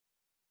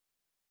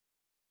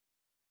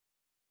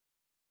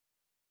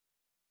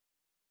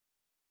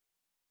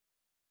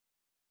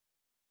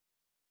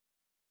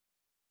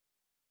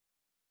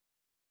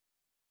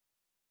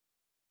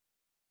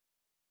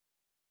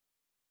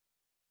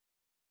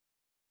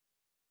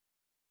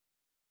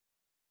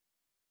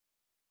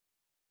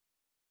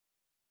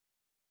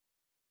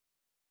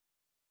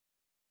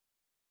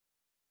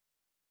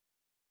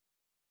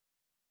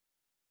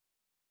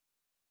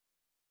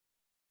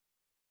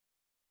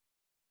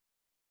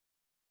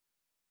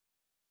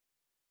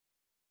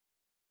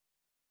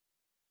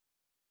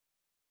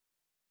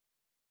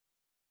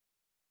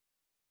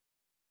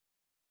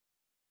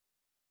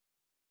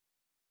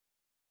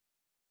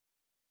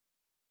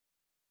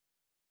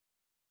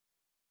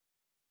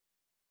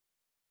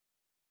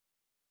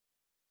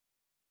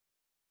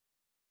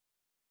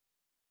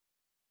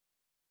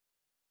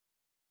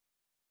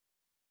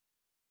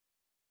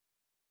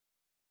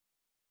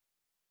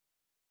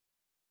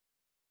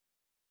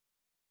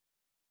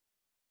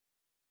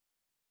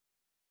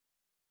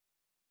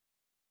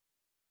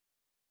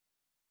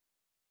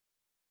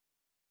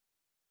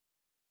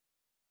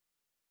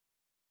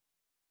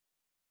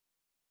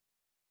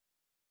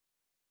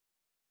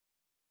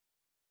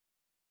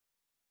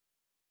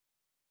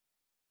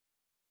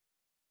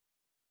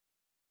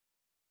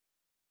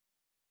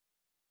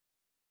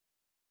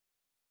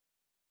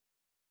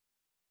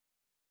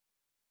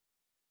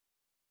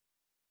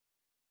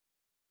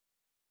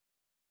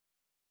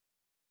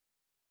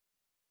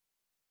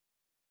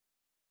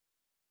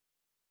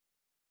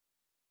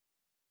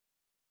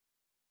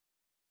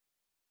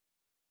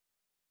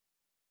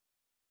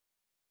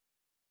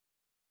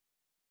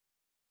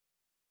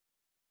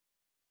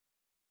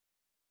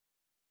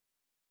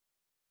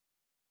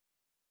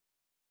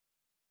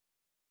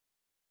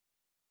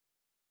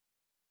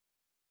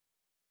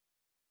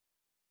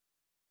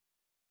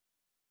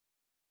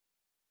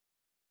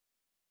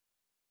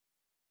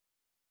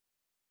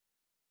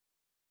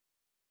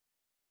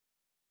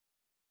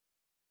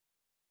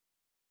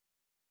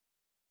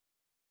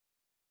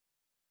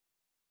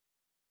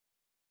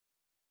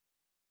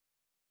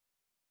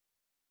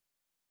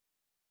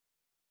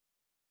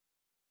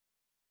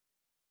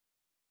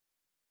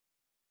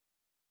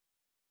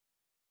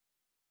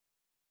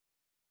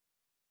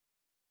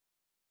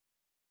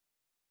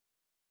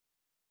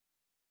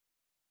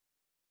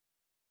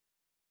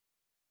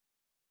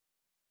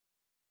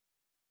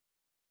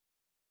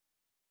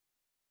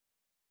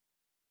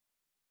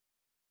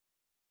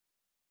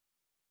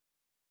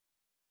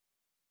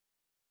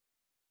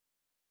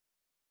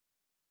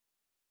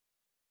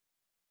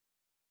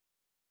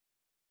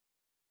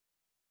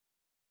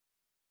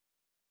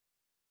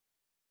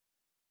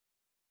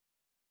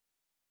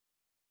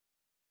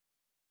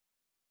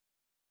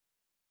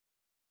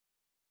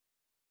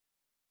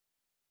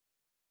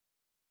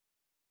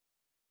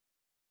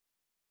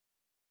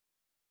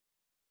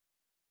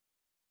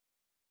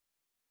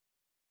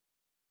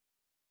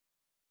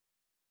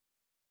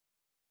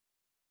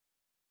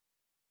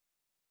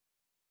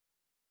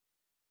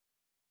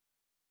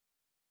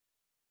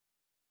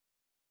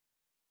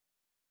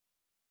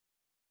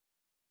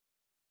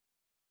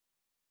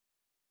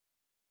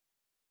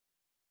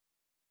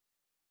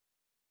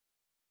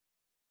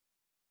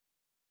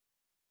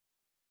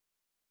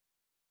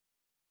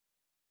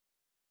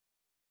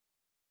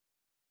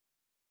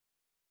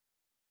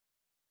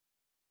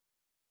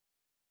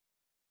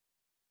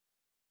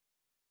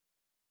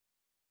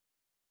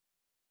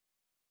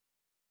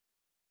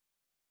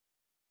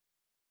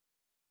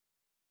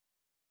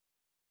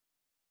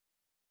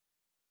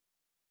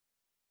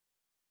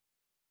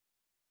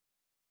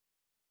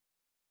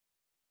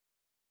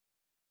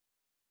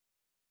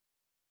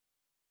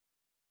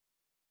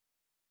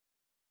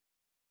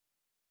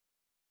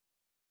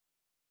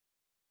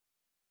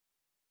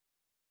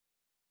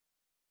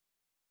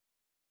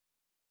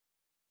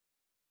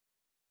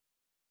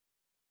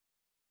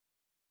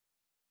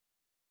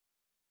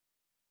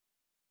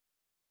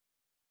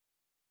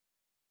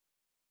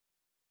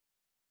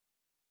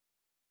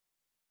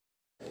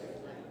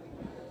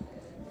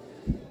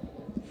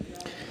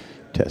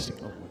testing.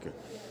 Oh, okay.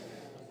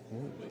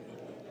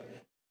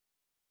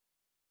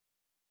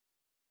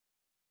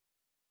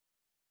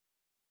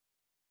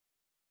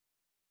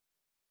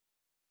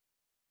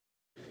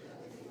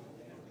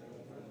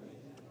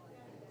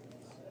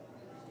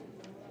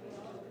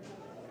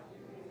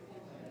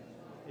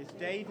 Is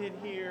David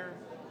here?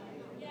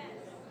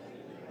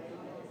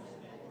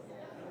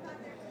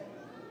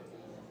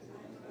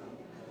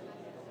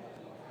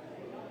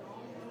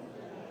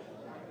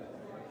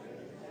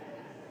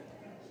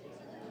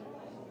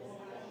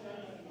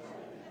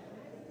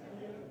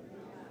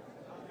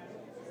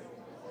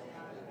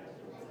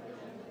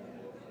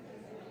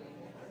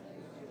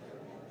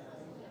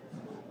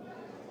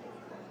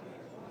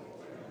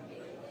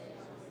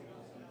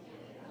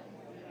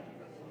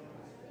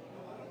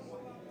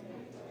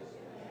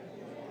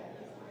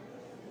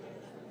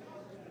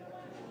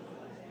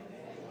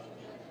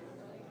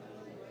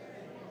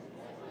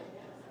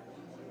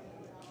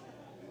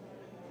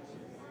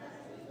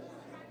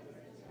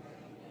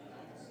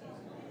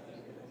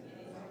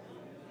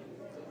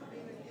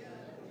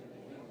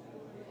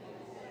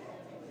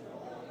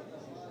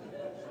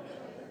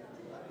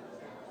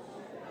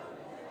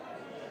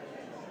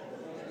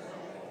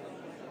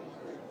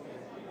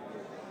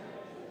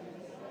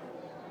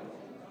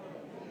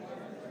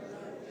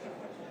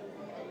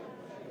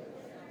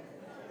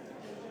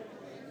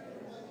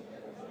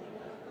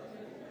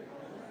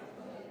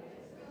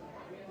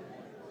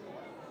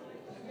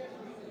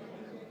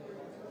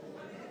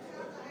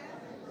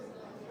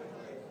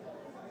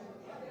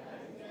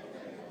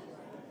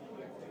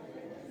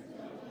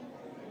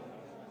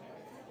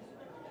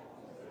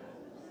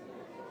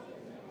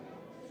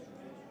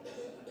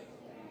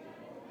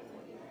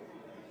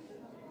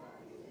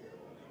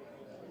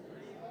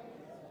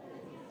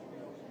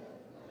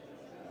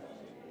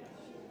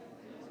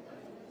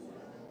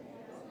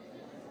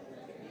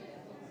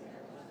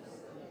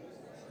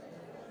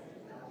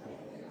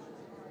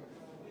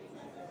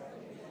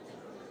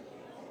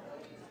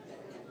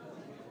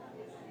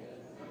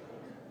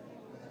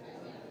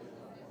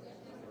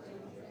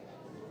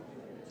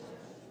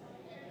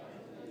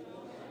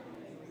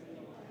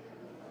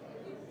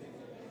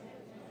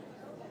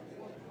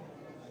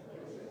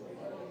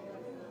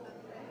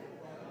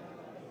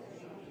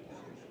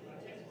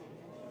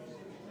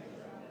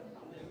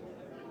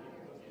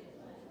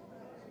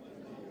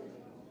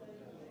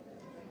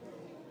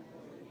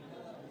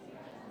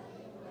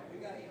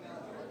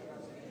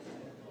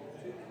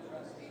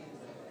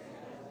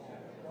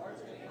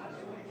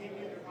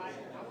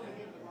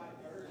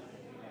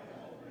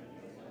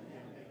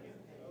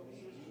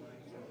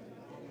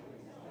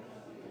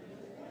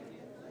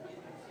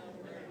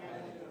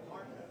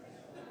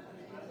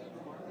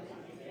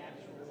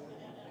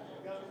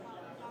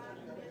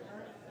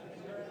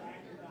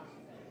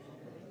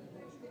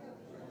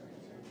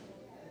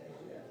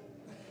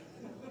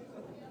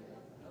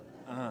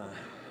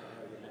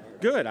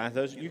 Good.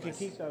 Those you can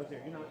keep those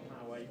there. You're not in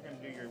my way. You're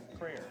going to do your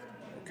prayer.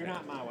 You're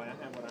not in my way.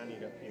 I have what I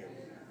need up here.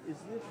 Is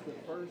this the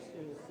first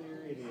in the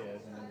series? It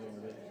is, and I'm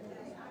doing this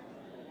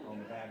on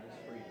the Baptist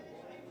freedoms.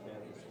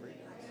 Baptist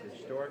freedoms.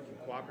 Historic and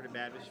cooperative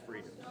Baptist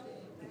freedoms.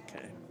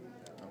 Okay.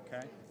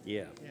 Okay.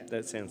 Yeah,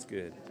 that sounds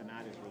good.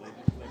 Tonight is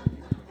religious liberty.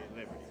 Get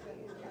liberty.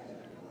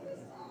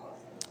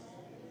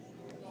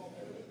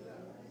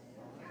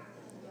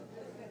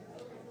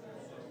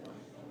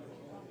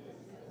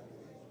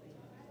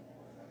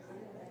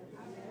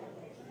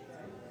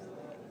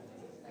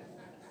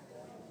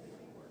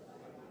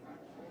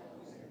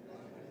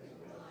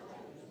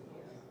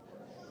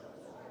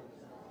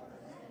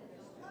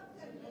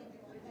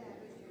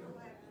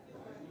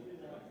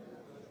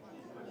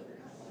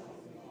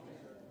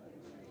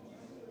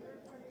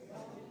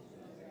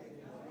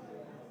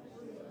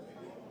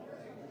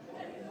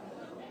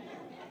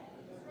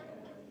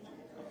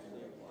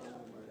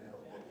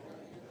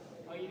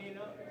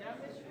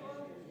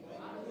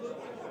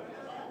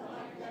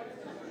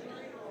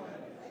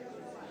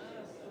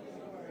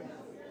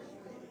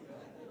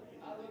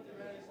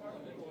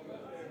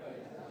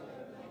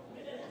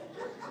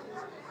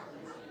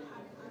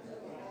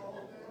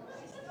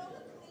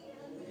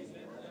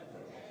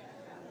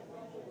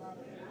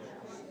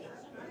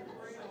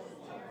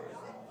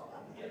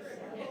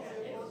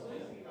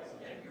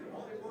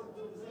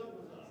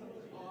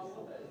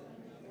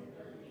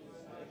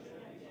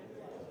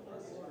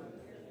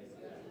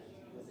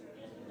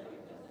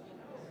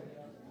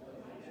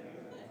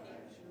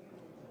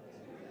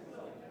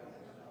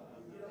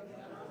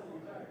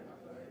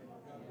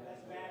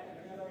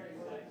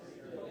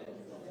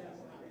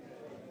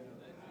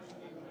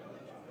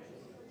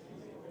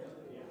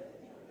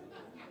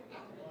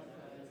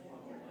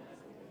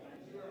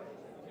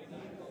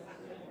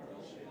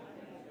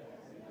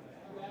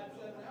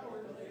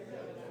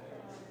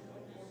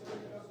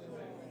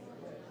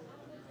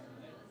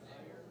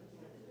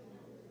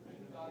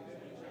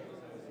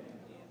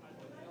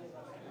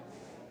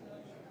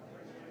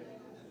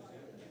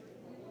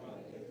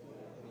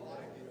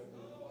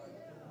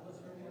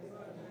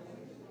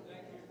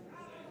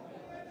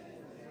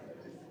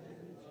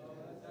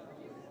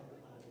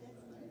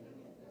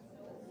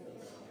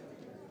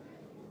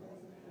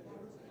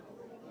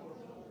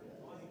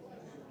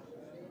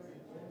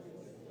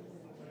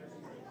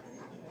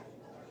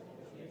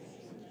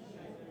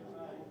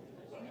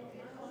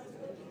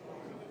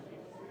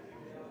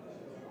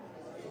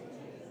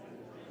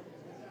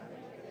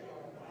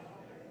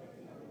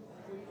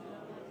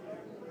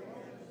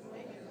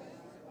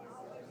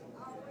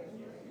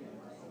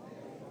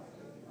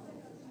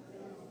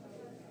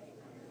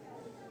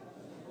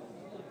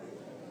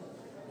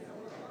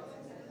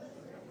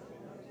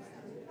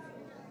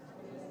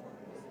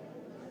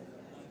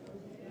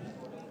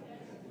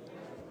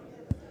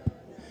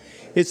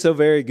 It's so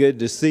very good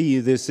to see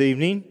you this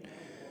evening.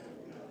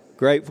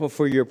 Grateful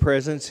for your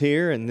presence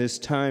here and this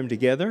time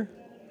together.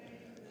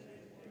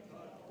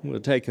 We'll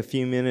take a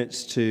few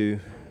minutes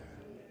to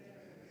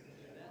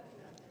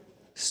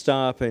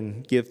stop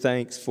and give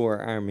thanks for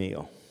our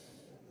meal.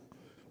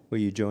 Will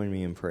you join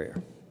me in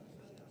prayer?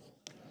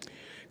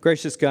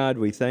 Gracious God,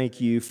 we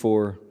thank you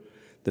for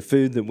the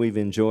food that we've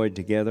enjoyed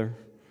together,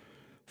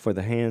 for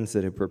the hands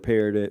that have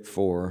prepared it,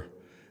 for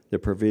the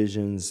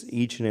provisions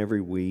each and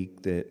every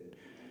week that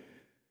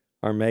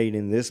are made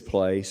in this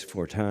place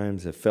for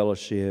times of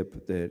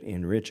fellowship that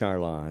enrich our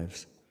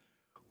lives.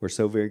 We're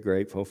so very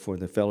grateful for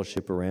the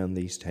fellowship around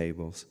these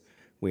tables.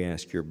 We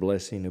ask your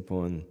blessing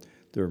upon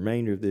the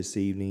remainder of this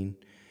evening.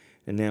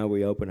 And now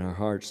we open our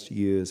hearts to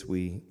you as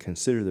we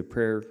consider the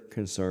prayer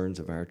concerns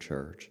of our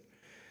church.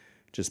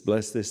 Just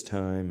bless this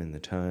time and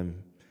the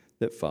time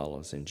that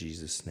follows. In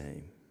Jesus'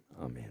 name,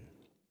 amen.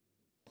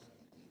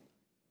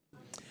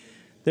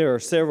 There are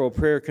several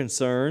prayer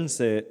concerns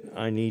that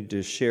I need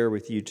to share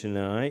with you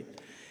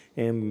tonight.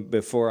 And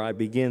before I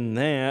begin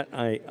that,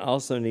 I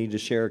also need to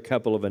share a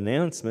couple of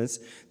announcements.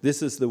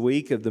 This is the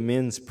week of the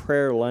men's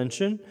prayer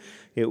luncheon.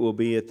 It will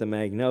be at the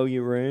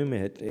Magnolia Room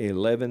at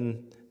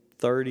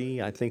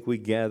 11:30. I think we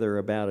gather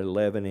about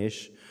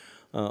 11-ish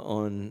it's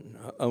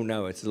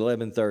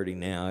 11:30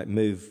 now. It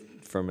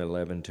moved from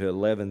 11 to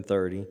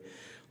 11:30.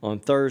 On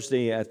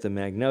Thursday at the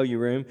Magnolia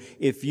Room.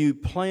 If you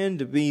plan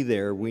to be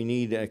there, we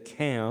need a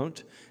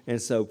count.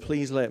 And so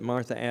please let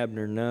Martha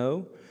Abner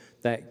know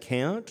that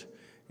count,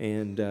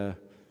 and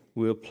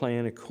we'll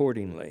plan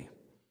accordingly.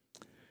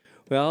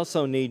 We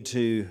also need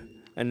to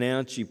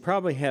announce, you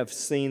probably have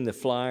seen the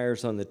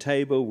flyers on the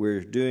table.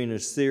 We're doing a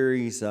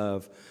series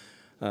of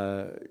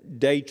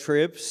day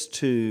trips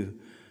to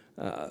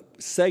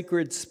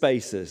sacred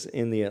spaces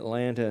in the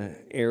Atlanta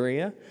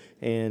area.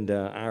 And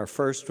our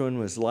first one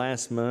was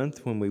last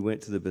month when we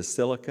went to the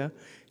Basilica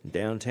in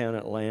downtown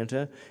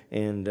Atlanta.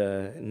 And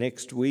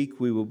next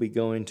week we will be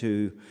going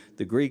to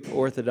the Greek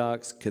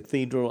Orthodox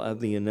Cathedral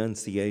of the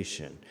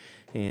Annunciation.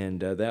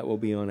 And that will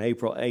be on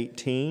April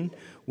 18.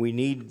 We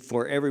need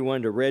for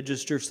everyone to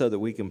register so that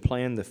we can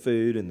plan the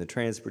food and the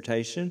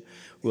transportation.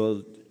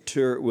 We'll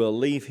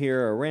leave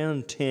here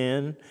around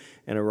 10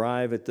 and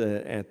arrive at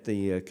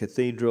the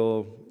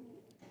cathedral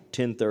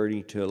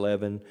 10:30 to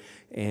 11,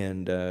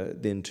 and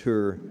then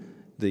tour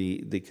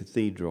the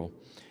cathedral.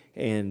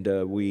 And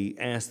we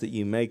ask that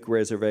you make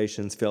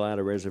reservations, fill out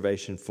a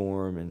reservation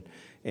form,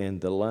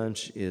 and the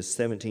lunch is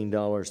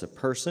 $17 a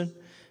person.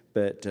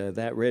 But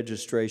that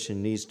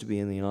registration needs to be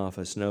in the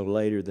office no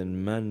later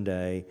than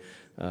Monday,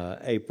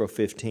 April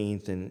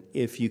 15th. And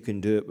if you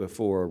can do it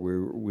before,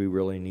 we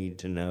really need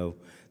to know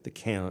the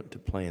count to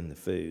plan the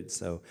food.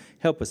 So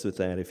help us with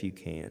that if you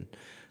can.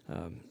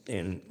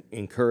 And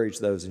encourage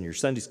those in your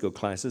Sunday school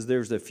classes.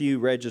 There's a few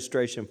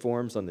registration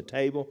forms on the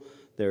table.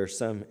 There are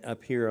some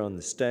up here on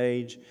the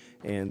stage,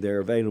 and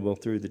they're available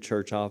through the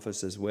church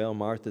office as well.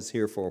 Martha's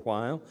here for a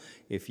while.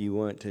 If you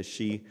want to,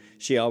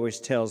 she always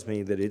tells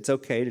me that it's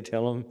okay to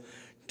tell them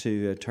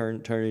to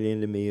turn it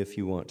into me if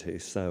you want to.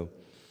 So,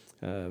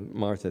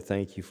 Martha,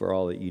 thank you for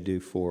all that you do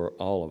for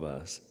all of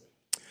us.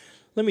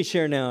 Let me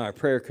share now our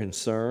prayer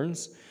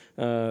concerns.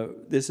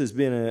 This has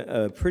been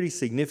a pretty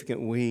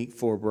significant week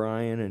for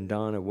Brian and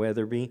Donna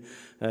Weatherby.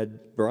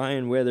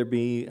 Brian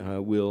Weatherby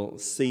will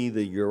see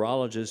the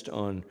urologist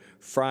on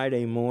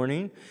Friday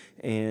morning,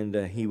 and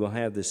he will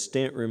have the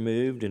stent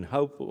removed, and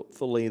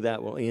hopefully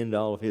that will end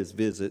all of his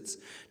visits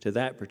to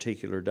that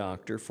particular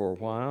doctor for a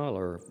while,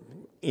 or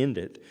end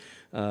it.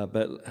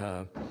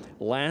 But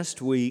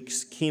last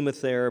week's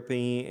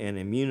chemotherapy and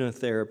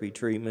immunotherapy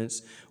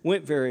treatments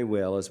went very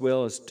well as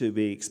to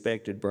be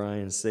expected,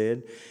 Brian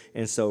said.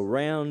 And so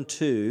round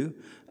 2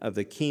 of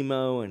the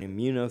chemo and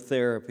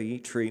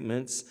immunotherapy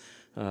treatments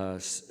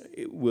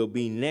will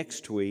be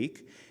next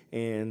week.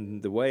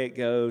 And the way it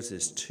goes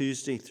is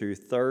Tuesday through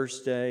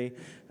Thursday.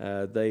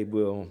 They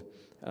will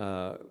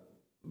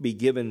be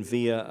given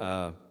via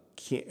a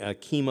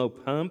chemo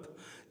pump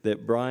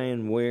that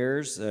Brian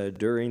wears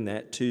during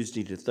that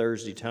Tuesday to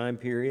Thursday time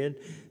period,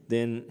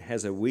 then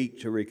has a week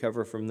to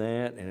recover from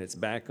that, and it's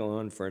back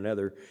on for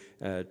another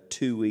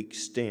 2-week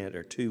stint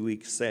or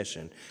 2-week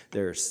session.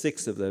 There are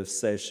 6 of those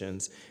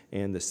sessions,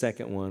 and the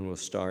second one will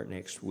start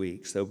next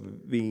week. So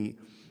be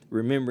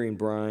remembering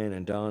Brian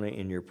and Donna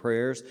in your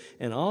prayers.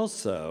 And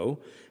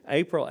also,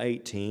 April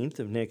 18th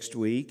of next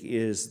week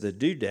is the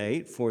due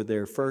date for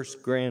their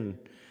first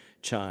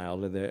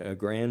grandchild, a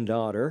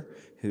granddaughter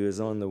who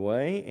is on the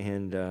way,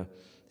 and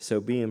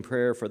so be in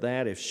prayer for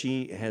that. If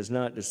she has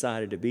not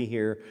decided to be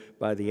here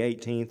by the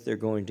 18th, they're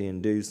going to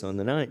induce on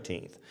the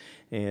 19th.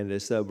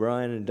 And so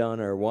Brian and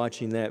Donna are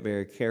watching that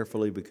very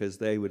carefully because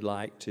they would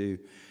like to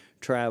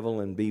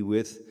travel and be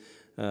with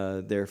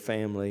their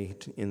family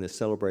in the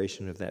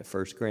celebration of that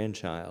first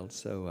grandchild.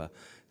 So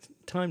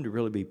time to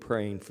really be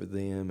praying for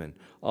them and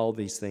all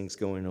these things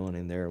going on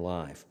in their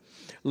life.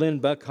 Lynn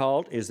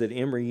Buckhalt is at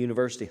Emory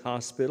University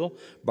Hospital.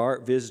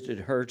 Bart visited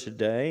her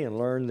today and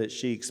learned that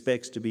she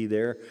expects to be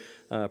there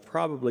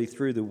probably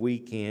through the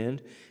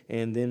weekend,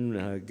 and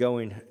then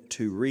going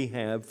to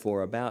rehab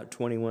for about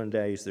 21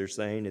 days, they're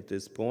saying at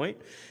this point.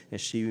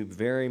 And she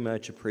very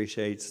much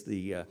appreciates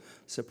the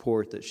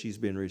support that she's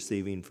been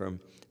receiving from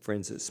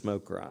friends at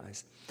Smoke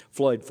Rise.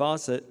 Floyd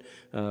Fawcett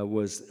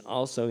was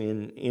also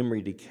in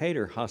Emory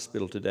Decatur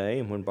Hospital today,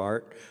 and when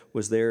Bart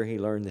was there, he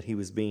learned that he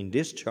was being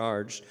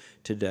discharged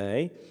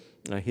today.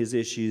 His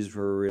issues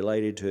were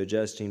related to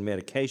adjusting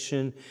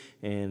medication,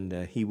 and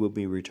he will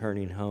be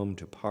returning home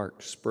to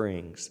Park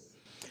Springs.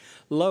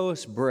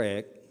 Lois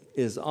Breck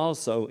is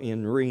also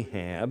in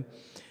rehab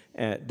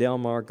at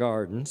Delmar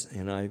Gardens,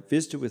 and I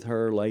visited with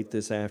her late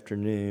this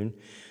afternoon.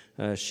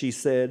 She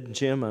said,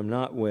 "Jim, I'm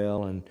not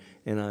well, and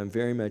I'm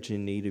very much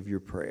in need of your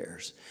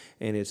prayers."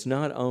 And it's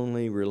not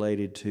only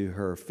related to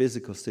her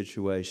physical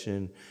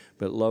situation,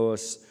 but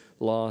Lois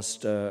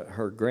lost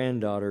her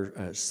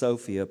granddaughter,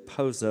 Sophia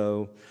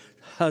Pozo.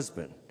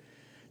 Husband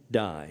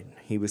died.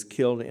 He was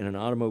killed in an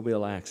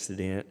automobile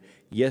accident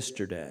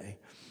yesterday.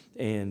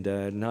 And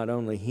not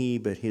only he,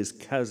 but his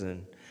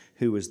cousin,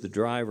 who was the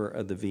driver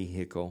of the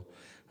vehicle,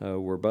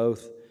 were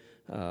both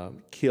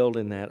killed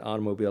in that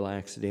automobile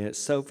accident.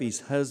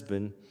 Sophie's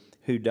husband,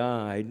 who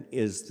died,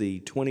 is the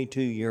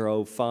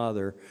 22-year-old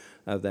father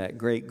of that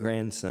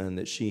great-grandson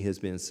that she has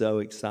been so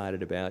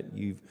excited about.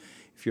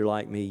 If you're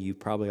like me, you've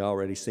probably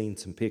already seen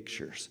some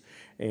pictures.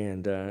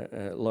 And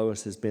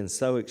Lois has been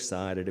so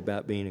excited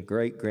about being a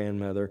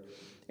great-grandmother,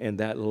 and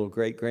that little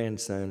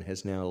great-grandson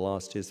has now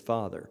lost his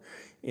father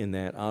in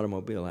that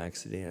automobile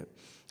accident.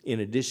 In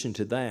addition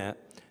to that,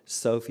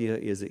 Sophia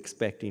is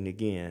expecting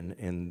again,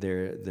 and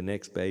the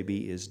next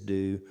baby is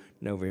due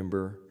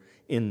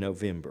in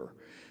November.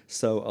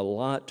 So a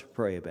lot to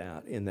pray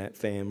about in that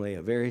family,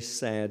 a very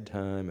sad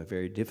time, a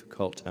very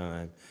difficult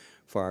time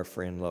for our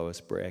friend Lois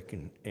Breck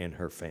and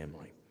her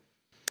family.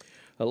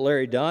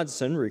 Larry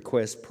Dodson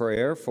requests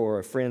prayer for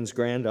a friend's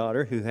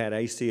granddaughter who had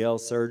ACL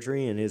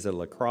surgery and is a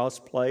lacrosse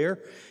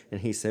player,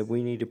 and he said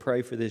we need to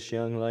pray for this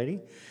young lady.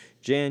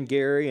 Jan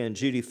Gary and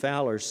Judy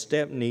Fowler's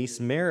stepniece,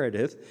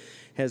 Meredith,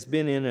 has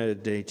been in a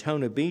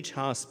Daytona Beach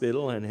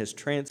hospital and has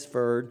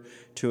transferred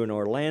to an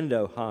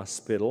Orlando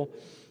hospital.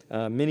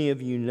 Many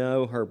of you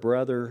know her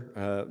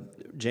brother,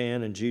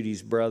 Jan and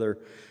Judy's brother,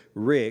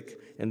 Rick,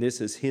 and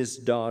this is his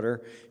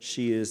daughter.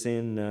 She is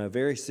in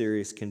very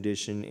serious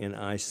condition in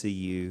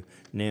ICU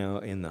now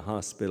in the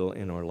hospital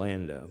in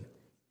Orlando.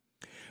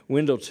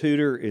 Wendell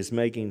Tudor is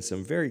making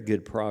some very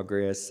good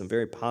progress, some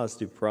very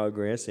positive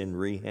progress in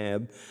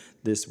rehab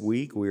this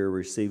week. We are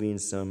receiving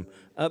some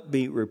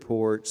upbeat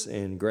reports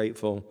and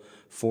grateful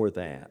for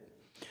that.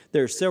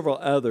 There are several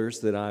others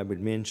that I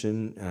would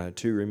mention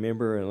to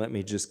remember, and let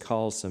me just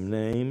call some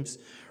names.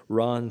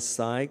 Ron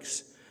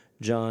Sykes,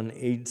 John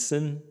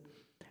Eidson,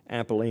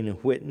 Apollina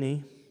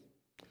Whitney,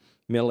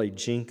 Millie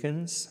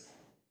Jenkins,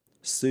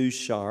 Sue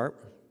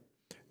Sharp,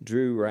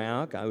 Drew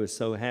Rauch. I was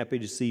so happy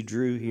to see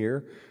Drew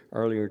here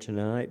earlier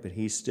tonight, but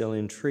he's still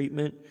in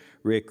treatment.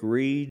 Rick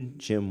Reed,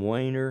 Jim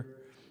Weiner,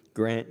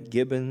 Grant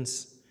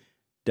Gibbons,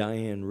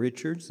 Diane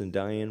Richards, and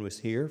Diane was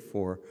here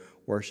for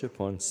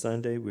worship on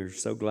Sunday. We were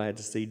so glad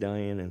to see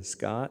Diane and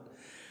Scott.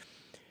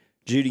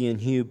 Judy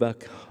and Hugh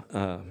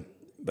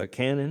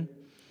Buchanan,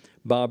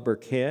 Bob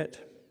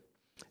Burkett,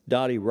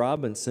 Dottie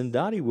Robinson.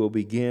 Dottie will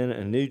begin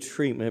a new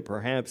treatment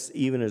perhaps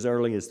even as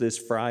early as this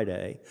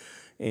Friday,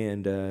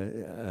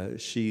 and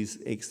she's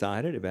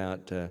excited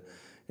about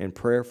and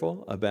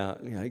prayerful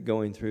about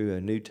going through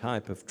a new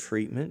type of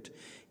treatment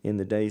in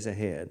the days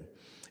ahead.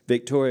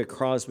 Victoria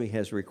Crosby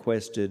has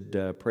requested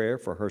prayer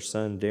for her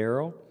son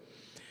Daryl.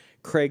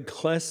 Craig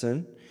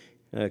Klesson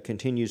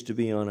continues to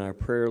be on our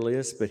prayer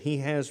list, but he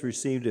has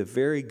received a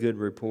very good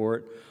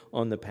report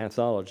on the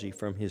pathology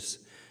from his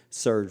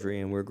surgery,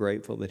 and we're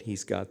grateful that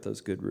he's got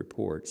those good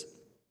reports.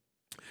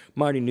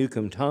 Marty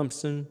Newcomb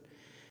Thompson,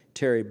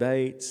 Terry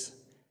Bates,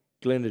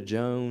 Glenda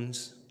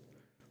Jones,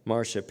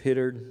 Marcia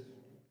Pittard,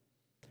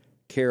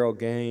 Carol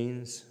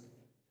Gaines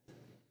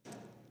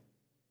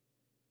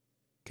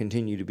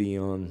continue to be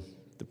on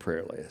the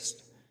prayer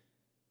list.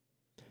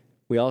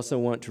 We also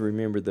want to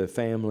remember the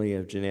family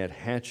of Jeanette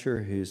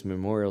Hatcher, whose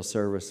memorial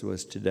service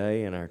was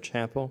today in our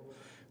chapel.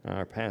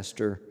 Our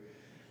pastor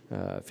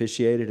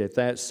officiated at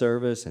that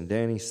service, and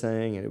Danny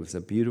sang, and it was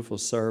a beautiful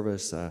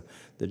service.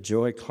 The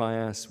Joy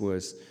class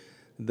was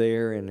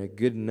there in a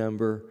good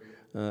number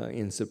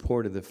in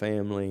support of the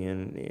family,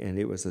 and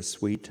it was a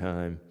sweet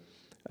time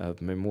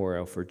of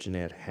memorial for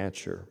Jeanette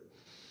Hatcher.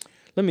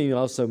 Let me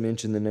also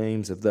mention the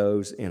names of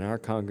those in our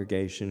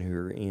congregation who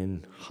are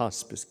in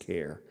hospice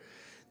care.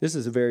 This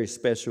is a very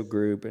special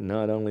group, and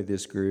not only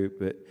this group,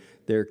 but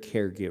their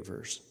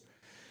caregivers.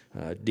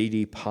 Dee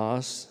Dee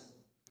Poss,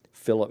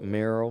 Philip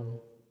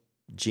Merrill,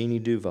 Jeannie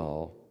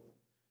Duval,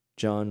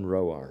 John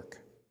Roark,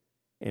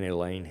 and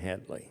Elaine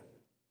Hadley.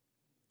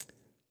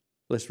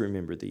 Let's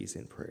remember these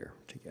in prayer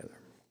together.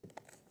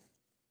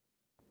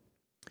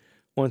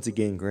 Once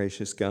again,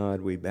 gracious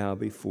God, we bow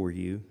before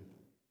you.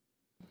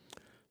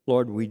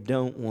 Lord, we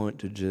don't want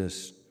to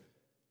just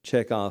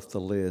check off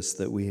the list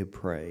that we have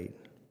prayed,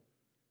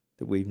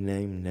 that we've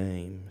named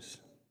names.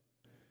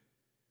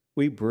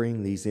 We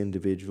bring these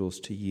individuals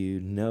to you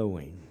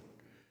knowing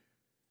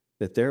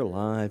that their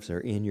lives are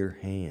in your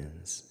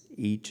hands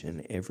each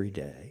and every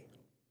day.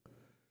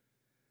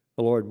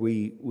 Lord,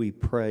 we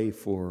pray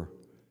for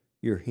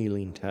your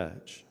healing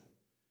touch,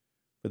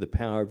 for the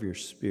power of your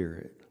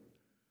Spirit,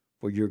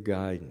 for your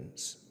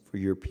guidance, for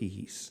your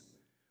peace,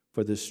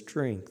 for the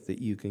strength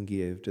that you can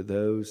give to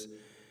those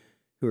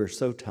who are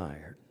so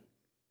tired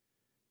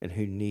and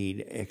who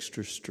need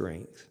extra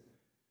strength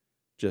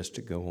just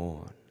to go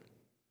on.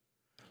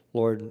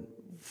 Lord,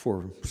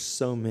 for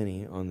so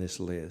many on this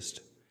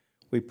list,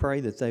 we pray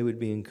that they would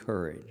be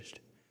encouraged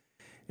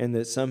and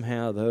that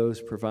somehow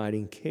those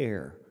providing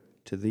care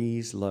to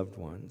these loved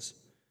ones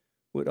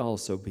would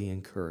also be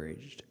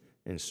encouraged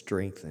and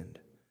strengthened.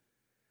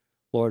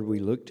 Lord, we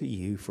look to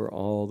you for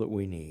all that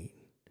we need,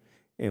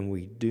 and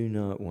we do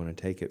not want to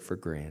take it for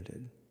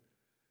granted.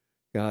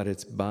 God,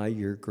 it's by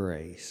your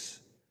grace,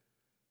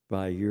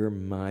 by your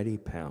mighty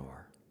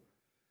power,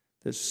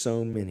 that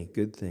so many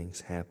good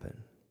things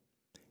happen,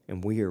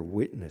 and we are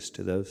witness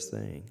to those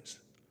things.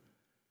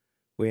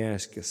 We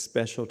ask a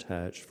special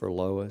touch for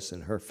Lois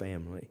and her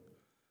family.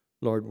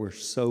 Lord, we're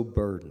so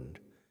burdened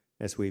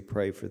as we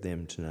pray for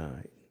them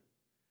tonight.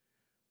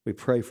 We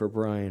pray for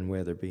Brian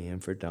Weatherby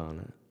and for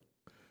Donna,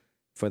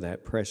 for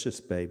that precious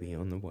baby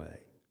on the way.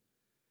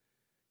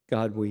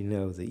 God, we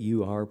know that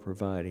you are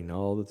providing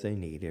all that they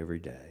need every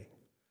day,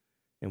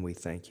 and we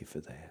thank you for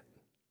that.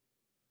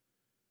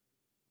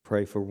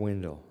 Pray for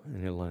Wendell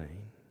and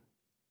Elaine.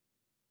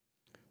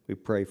 We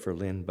pray for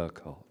Lynn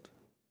Buckholt,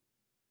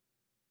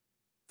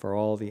 for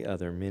all the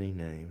other many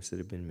names that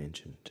have been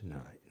mentioned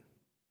tonight.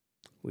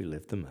 We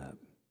lift them up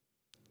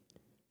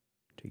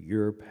to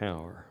your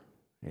power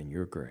and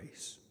your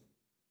grace.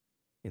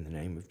 In the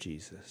name of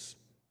Jesus,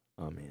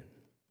 amen.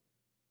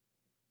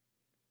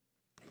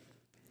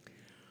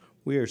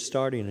 We are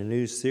starting a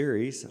new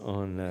series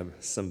on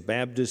some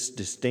Baptist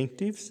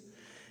distinctives,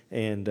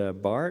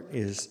 and Bart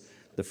is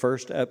the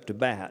first up to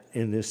bat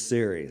in this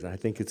series. I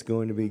think it's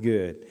going to be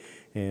good,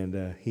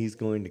 and he's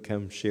going to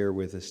come share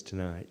with us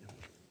tonight.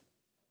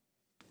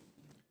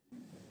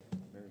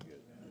 Very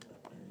good.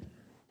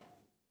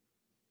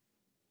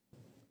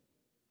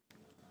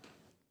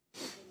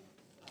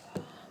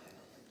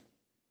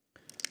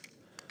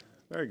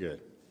 Very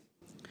good.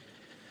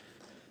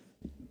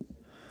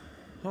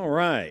 All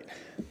right.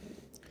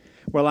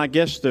 Well, I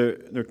guess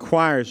the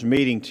choir's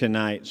meeting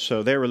tonight,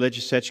 so their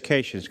religious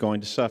education is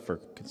going to suffer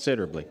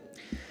considerably,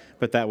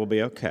 but that will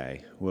be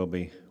okay.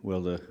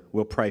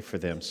 We'll pray for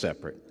them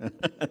separate.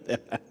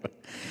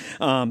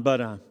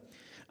 But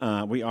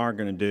we are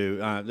going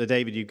to do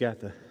David. You got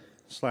the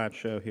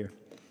slideshow here.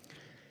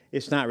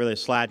 It's not really a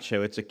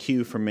slideshow; it's a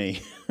cue for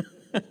me.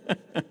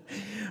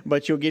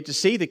 But you'll get to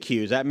see the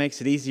cues. That makes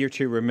it easier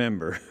to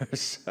remember.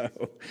 So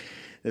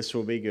this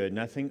will be good.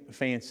 Nothing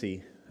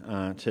fancy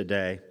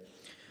today.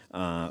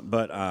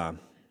 But I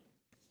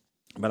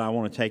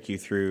want to take you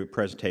through a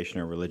presentation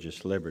of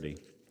religious liberty.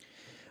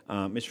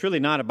 It's really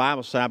not a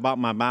Bible study. I bought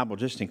my Bible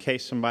just in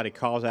case somebody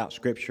calls out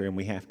Scripture and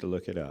we have to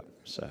look it up.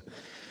 So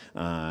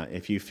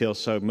if you feel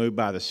so moved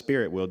by the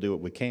Spirit, we'll do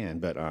what we can.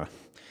 But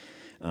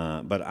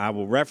I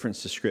will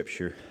reference the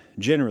Scripture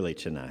generally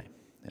tonight,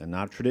 and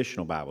not a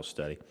traditional Bible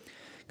study,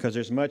 because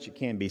there's much that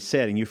can be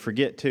said. And you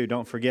forget, too,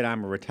 don't forget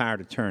I'm a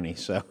retired attorney,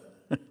 so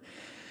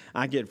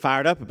I get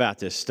fired up about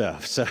this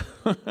stuff. So,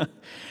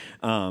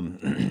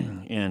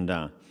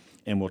 and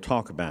we'll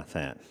talk about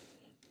that.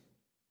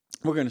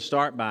 We're going to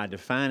start by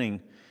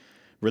defining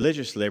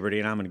religious liberty,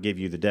 and I'm going to give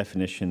you the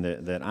definition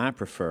that I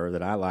prefer,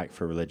 that I like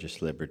for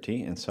religious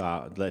liberty. And so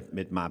I'll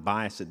admit my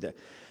bias.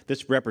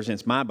 This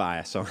represents my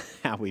bias on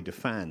how we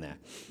define that.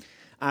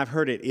 I've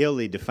heard it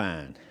illy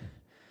defined.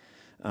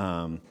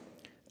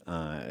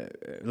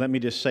 Let me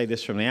just say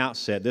this from the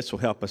outset. This will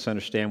help us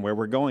understand where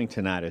we're going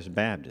tonight as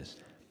Baptists.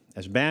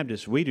 As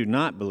Baptists, we do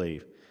not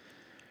believe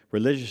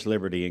religious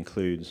liberty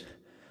includes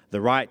the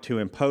right to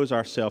impose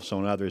ourselves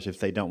on others if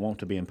they don't want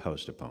to be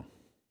imposed upon,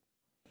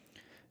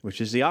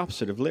 which is the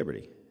opposite of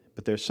liberty.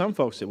 But there's some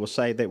folks that will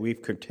say that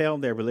we've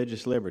curtailed their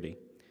religious liberty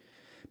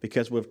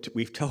because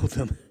we've told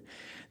them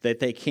that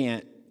they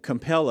can't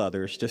compel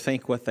others to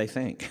think what they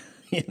think,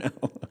 you know.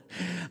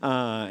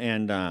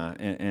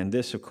 And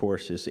this, of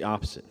course, is the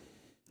opposite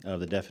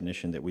of the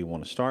definition that we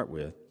want to start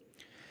with.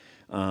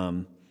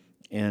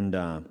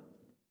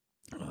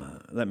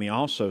 Let me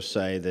also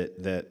say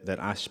that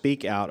I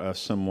speak out of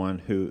someone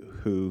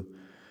who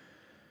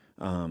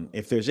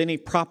if there's any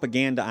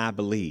propaganda I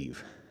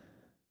believe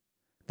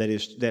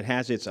that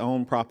has its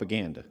own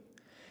propaganda,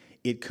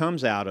 it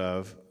comes out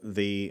of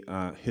the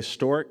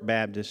historic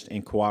Baptist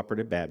and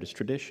cooperative Baptist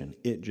tradition.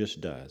 It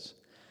just does.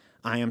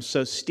 I am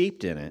so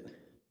steeped in it,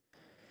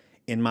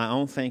 in my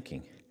own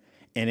thinking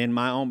and in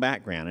my own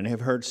background, and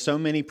have heard so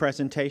many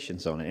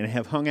presentations on it, and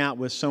have hung out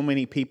with so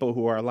many people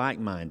who are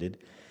like-minded,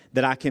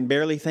 that I can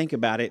barely think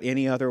about it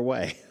any other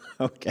way,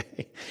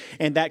 Okay.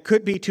 And that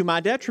could be to my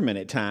detriment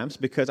at times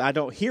because I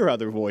don't hear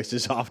other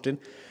voices often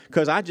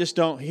because I just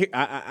don't hear,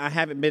 I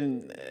haven't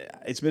been,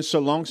 it's been so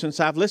long since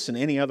I've listened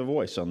to any other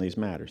voice on these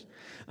matters.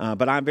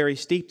 But I'm very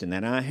steeped in that.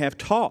 And I have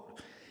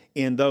taught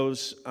in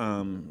those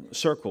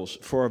circles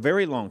for a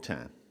very long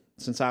time,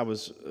 since I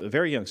was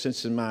very young,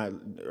 since in my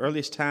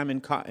earliest time in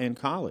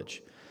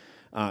college,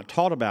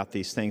 taught about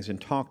these things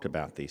and talked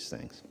about these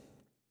things.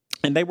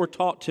 And they were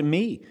taught to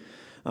me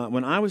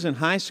when I was in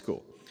high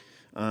school.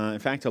 In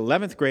fact,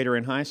 11th grader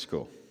in high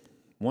school,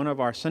 one of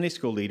our Sunday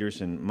school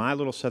leaders in my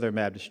little Southern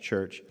Baptist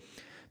church,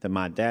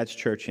 my dad's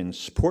church in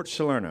Port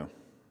Salerno,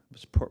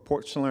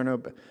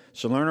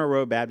 Salerno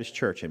Road Baptist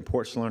Church in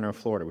Port Salerno,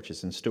 Florida, which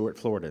is in Stuart,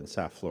 Florida, in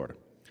South Florida.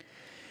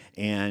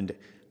 And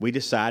we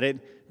decided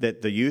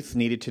that the youth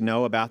needed to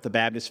know about the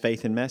Baptist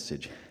faith and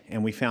message,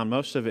 and we found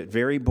most of it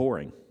very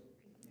boring.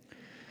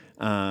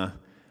 But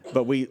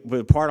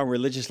the part on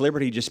religious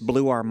liberty just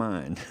blew our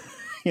mind.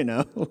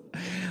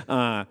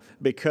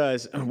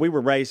 Because we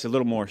were raised a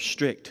little more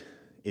strict,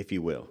 if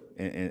you will,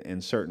 in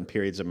certain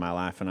periods of my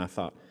life. And I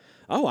thought,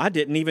 oh, I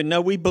didn't even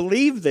know we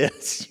believed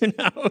this,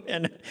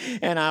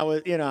 And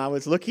I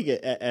was looking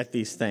at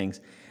these things,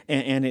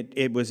 and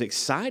it was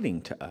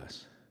exciting to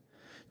us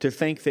to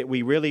think that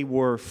we really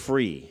were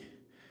free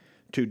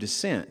to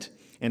dissent.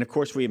 And, of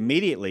course, we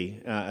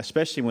immediately,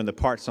 especially when the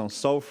part's on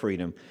soul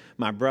freedom,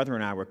 my brother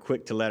and I were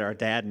quick to let our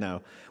dad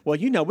know, well,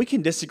 we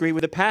can disagree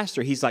with the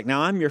pastor. He's like,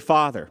 now I'm your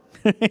father.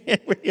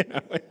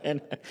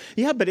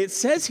 Yeah, but it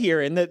says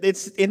here,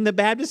 it's in the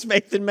Baptist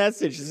Faith and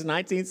Message. It's a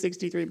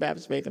 1963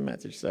 Baptist Faith and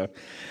Message. So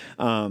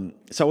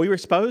we were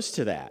exposed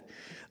to that.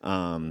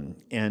 And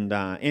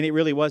it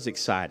really was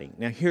exciting.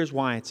 Now, here's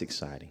why it's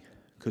exciting.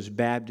 Because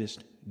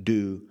Baptists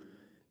do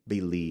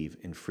believe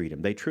in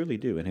freedom. They truly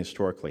do, and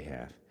historically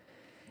have.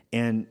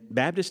 And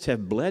Baptists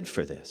have bled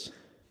for this.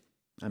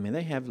 I mean,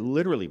 they have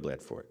literally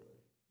bled for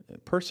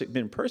it,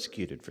 been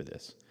persecuted for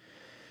this.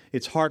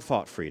 It's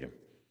hard-fought freedom,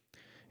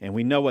 and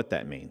we know what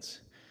that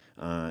means.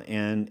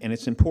 And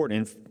it's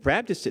important. And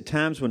Baptists, at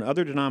times when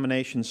other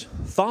denominations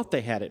thought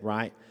they had it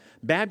right,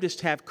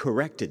 Baptists have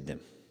corrected them.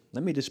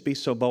 Let me just be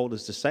so bold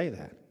as to say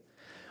that.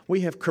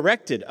 We have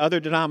corrected other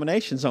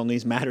denominations on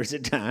these matters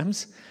at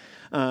times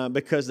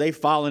because they've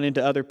fallen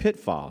into other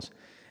pitfalls.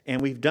 And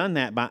we've done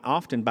that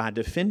often by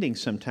defending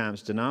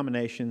sometimes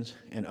denominations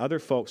and other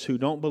folks who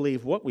don't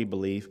believe what we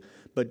believe,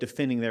 but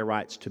defending their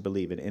rights to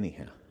believe it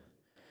anyhow.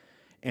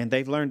 And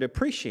they've learned to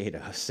appreciate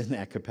us in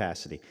that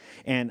capacity.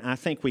 And I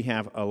think we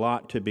have a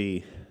lot to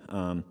be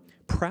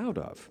proud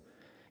of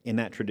in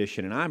that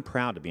tradition. And I'm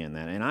proud to be in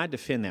that. And I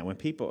defend that when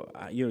people,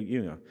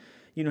 you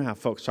know how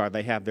folks are.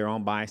 They have their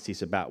own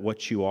biases about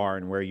what you are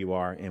and where you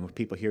are. And when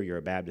people hear you're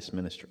a Baptist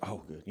minister,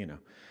 oh, good,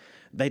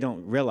 They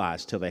don't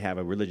realize till they have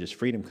a religious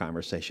freedom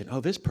conversation, oh,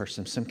 this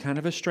person's some kind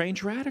of a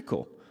strange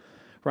radical,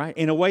 right?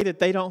 In a way that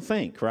they don't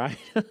think, right?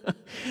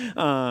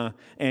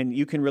 And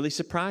you can really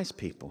surprise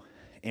people.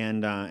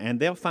 And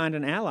they'll find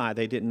an ally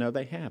they didn't know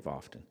they have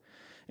often.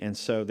 And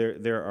so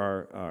there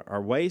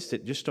are ways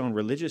that just on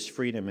religious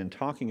freedom and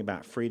talking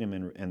about freedom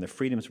and the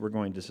freedoms we're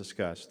going to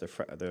discuss,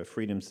 the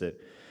freedoms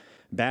that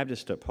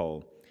Baptists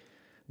uphold,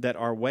 that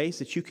are ways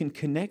that you can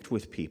connect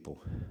with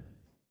people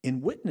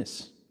in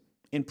witness.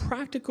 In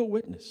practical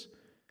witness.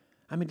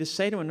 I mean, to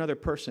say to another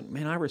person,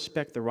 man, I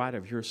respect the right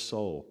of your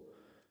soul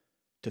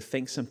to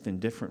think something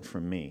different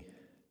from me,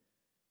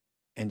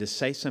 and to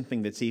say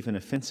something that's even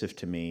offensive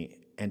to me,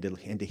 and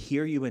to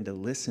hear you and to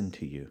listen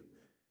to you.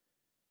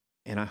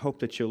 And I hope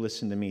that you'll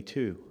listen to me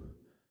too.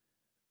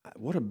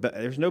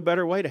 There's no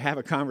better way to have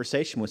a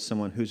conversation with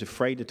someone who's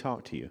afraid to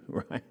talk to you,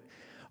 right?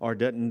 Or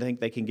doesn't think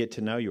they can get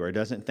to know you, or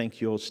doesn't think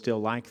you'll still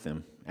like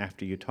them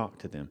after you talk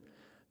to them.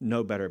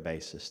 No better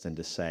basis than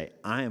to say,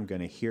 I am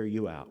going to hear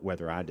you out,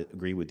 whether I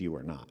agree with you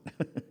or not.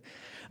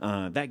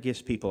 That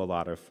gives people a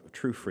lot of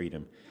true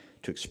freedom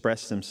to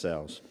express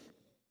themselves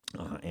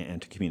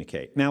and to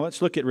communicate. Now,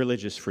 let's look at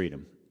religious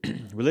freedom.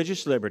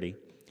 Religious liberty,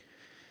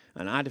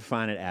 and I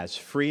define it as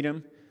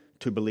freedom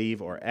to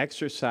believe or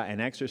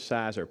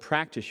exercise or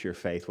practice your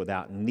faith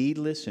without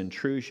needless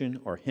intrusion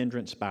or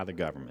hindrance by the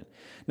government.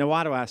 Now,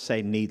 why do I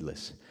say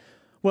needless?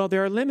 Well,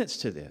 there are limits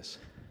to this.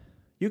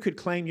 You could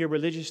claim you're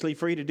religiously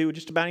free to do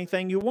just about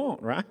anything you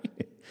want, right?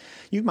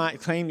 You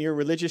might claim you're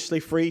religiously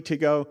free to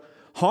go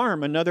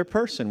harm another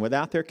person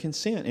without their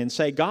consent and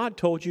say, God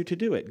told you to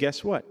do it.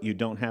 Guess what? You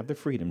don't have the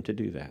freedom to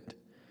do that.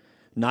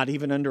 Not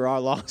even under our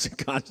laws and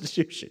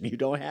Constitution. You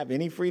don't have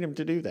any freedom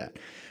to do that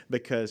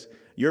because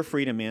your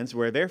freedom ends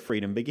where their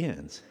freedom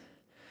begins.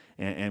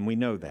 And we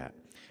know that.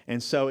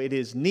 And so it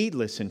is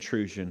needless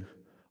intrusion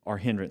or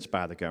hindrance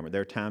by the government.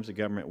 There are times the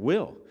government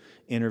will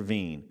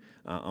intervene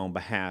on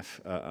behalf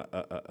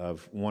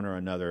of one or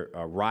another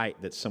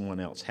right that someone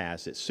else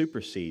has that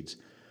supersedes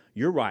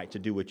your right to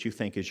do what you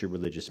think is your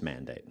religious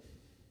mandate.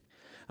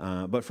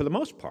 But for the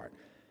most part,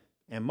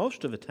 and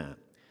most of the time,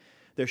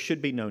 there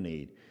should be no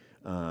need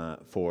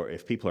for,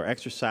 if people are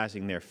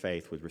exercising their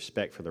faith with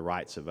respect for the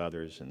rights of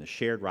others and the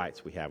shared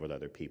rights we have with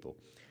other people,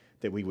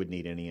 that we would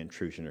need any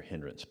intrusion or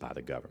hindrance by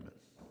the government.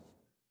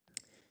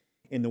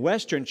 In the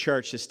Western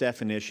church, this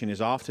definition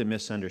is often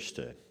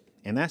misunderstood.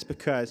 And that's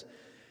because,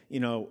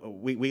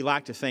 we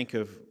like to think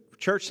of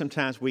church.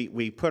 Sometimes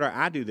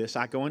I do this,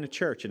 I go into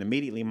church and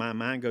immediately my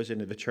mind goes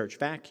into the church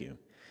vacuum.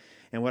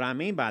 And what I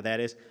mean by that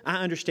is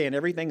I understand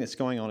everything that's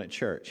going on at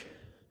church.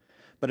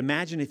 But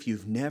imagine if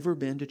you've never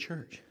been to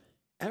church,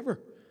 ever.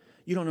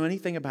 You don't know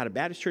anything about a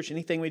Baptist church,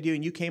 anything we do,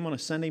 and you came on a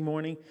Sunday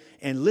morning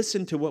and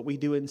listened to what we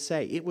do and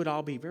say. It would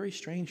all be very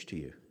strange to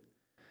you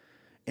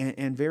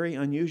and very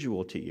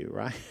unusual to you,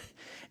 right?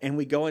 And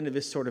we go into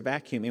this sort of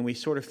vacuum, and we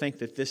sort of think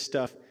that this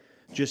stuff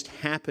just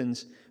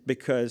happens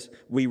because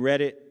we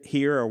read it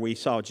here, or we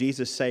saw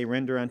Jesus say,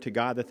 "Render unto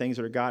God the things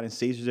that are God, and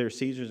Caesar's that are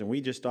Caesar's," and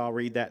we just all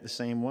read that the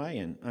same way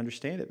and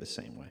understand it the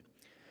same way.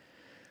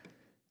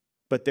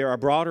 But there are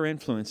broader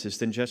influences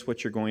than just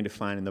what you're going to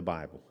find in the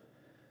Bible.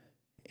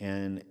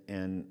 And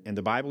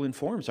the Bible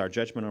informs our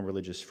judgment on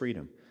religious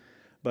freedom.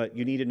 But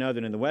you need to know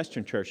that in the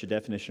Western church, the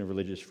definition of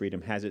religious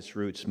freedom has its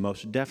roots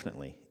most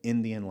definitely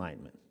in the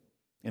Enlightenment.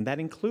 And that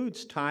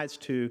includes ties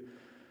to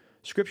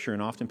Scripture,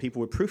 and often people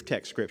would proof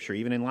text Scripture.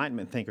 Even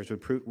Enlightenment thinkers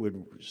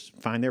would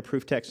find their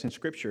proof text in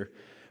Scripture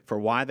for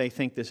why they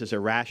think this is a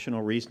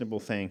rational, reasonable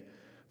thing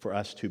for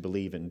us to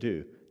believe and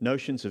do.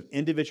 Notions of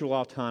individual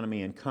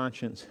autonomy and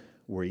conscience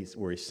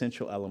were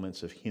essential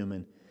elements of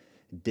human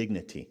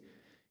dignity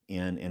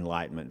in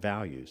Enlightenment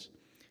values.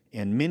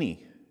 And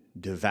many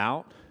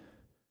devout,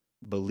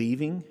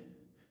 believing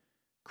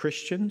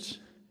Christians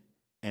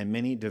and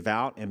many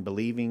devout and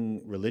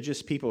believing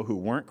religious people who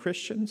weren't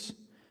Christians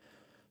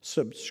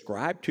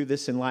subscribed to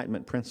this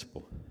Enlightenment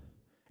principle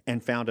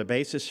and found a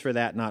basis for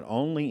that not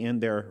only in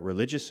their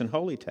religious and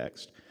holy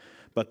text,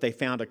 but they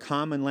found a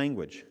common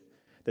language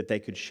that they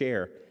could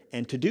share.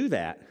 And to do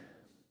that,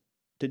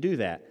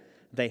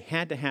 they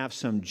had to have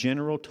some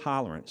general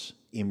tolerance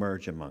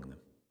emerge among them.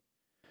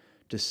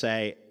 To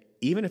say,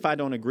 even if I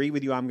don't agree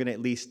with you, I'm going to at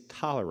least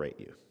tolerate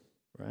you,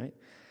 right?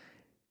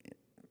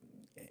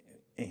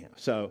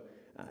 So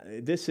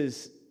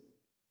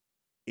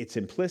it's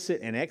implicit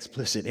and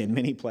explicit in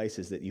many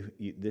places that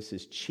this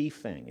is chief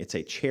thing. It's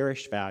a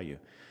cherished value,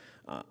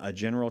 a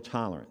general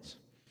tolerance,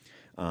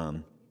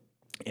 and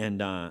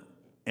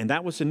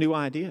that was a new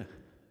idea.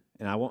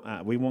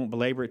 And we won't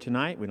belabor it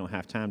tonight. We don't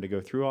have time to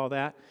go through all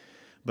that.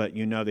 But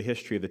you know the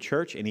history of the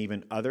church, and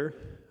even other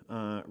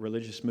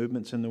religious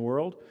movements in the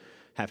world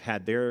have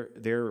had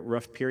their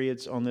rough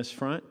periods on this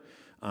front,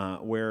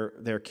 where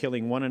they're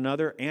killing one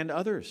another and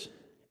others.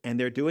 And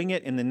they're doing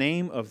it in the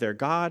name of their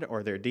God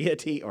or their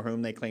deity or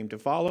whom they claim to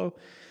follow.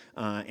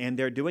 And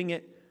they're doing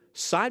it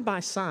side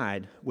by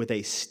side with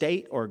a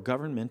state or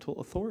governmental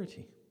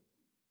authority.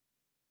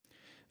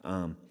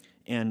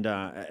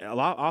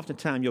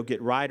 Oftentimes you'll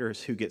get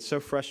writers who get so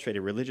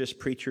frustrated, religious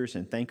preachers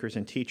and thinkers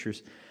and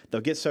teachers,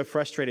 they'll get so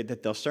frustrated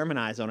that they'll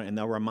sermonize on it and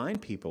they'll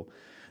remind people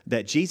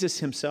that Jesus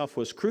himself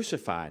was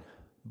crucified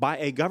by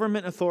a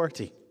government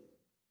authority,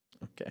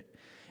 okay,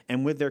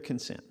 and with their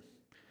consent.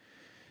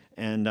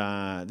 And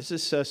this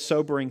is a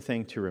sobering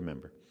thing to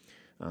remember,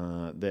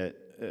 that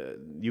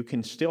you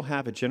can still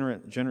have a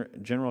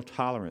general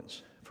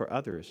tolerance for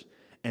others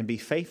and be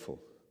faithful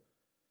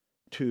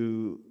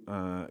to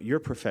your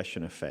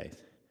profession of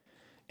faith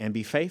and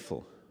be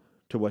faithful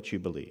to what you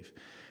believe.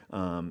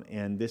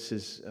 And this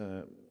is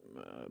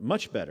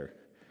much better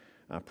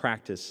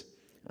practice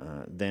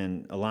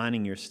than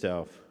aligning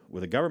yourself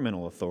with a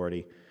governmental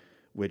authority,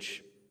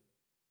 which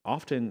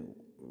often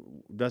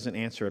doesn't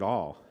answer at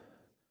all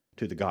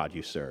to the God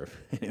you serve.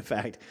 In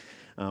fact,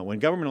 when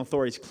governmental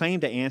authorities claim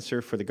to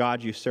answer for the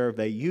God you serve,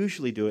 they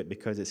usually do it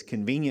because it's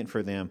convenient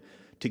for them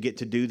to get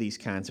to do these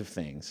kinds of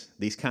things,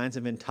 these kinds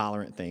of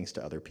intolerant things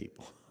to other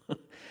people.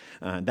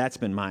 That's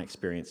been my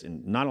experience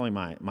in not only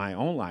my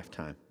own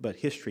lifetime, but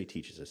history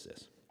teaches us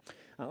this.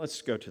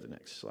 Let's go to the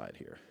next slide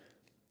here.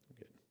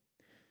 Good.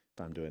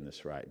 If I'm doing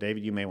this right.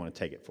 David, you may want to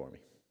take it for me.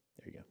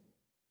 There you go.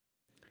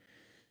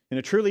 In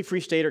a truly free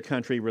state or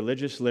country,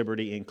 religious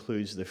liberty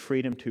includes the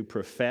freedom to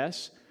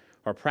profess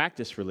or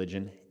practice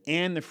religion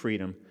and the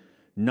freedom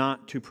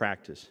not to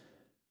practice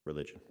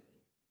religion.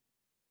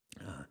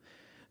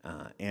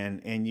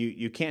 And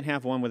you can't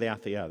have one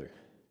without the other.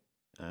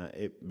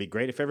 It'd be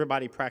great if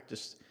everybody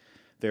practiced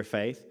their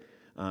faith,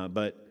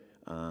 but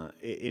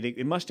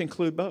it must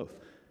include both.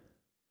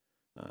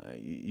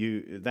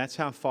 That's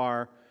how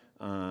far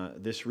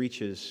this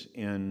reaches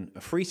in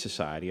a free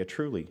society, a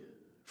truly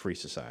free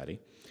society.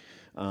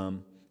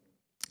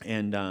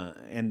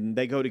 And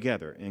they go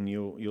together, and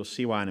you'll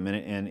see why in a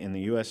minute. And in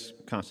the U.S.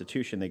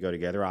 Constitution, they go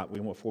together.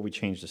 Before we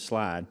change the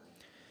slide,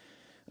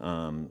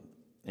 and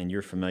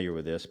you're familiar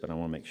with this, but I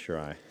want to make sure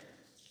I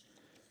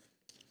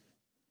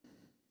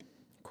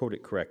quote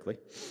it correctly.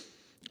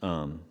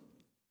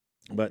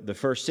 But the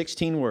first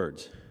 16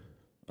 words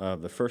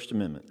of the First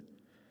Amendment,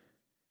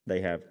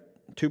 they have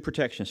two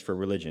protections for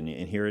religion,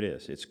 and here it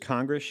is. It's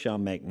Congress shall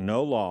make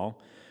no law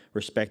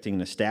respecting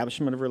an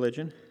establishment of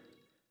religion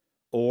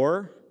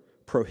or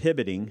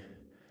prohibiting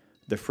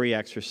the free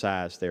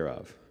exercise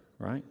thereof,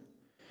 right?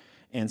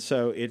 And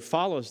so it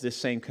follows this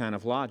same kind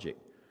of logic,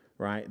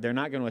 right? They're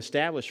not going to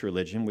establish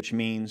religion, which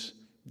means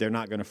they're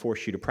not going to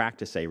force you to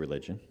practice a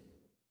religion,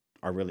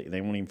 or really,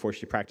 they won't even force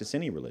you to practice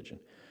any religion.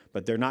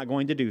 But they're not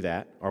going to do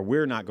that, or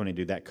we're not going to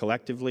do that.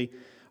 Collectively,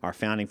 our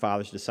founding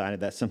fathers decided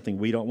that's something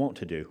we don't want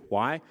to do.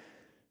 Why?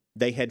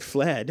 They had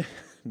fled,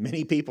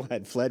 many people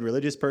had fled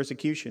religious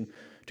persecution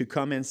to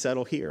come and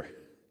settle here.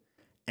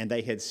 And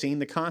they had seen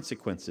the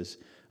consequences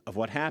of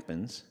what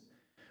happens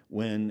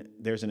when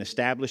there's an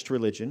established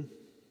religion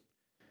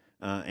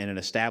and an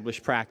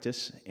established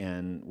practice,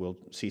 and we'll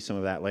see some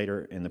of that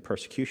later in the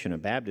persecution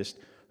of Baptists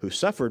who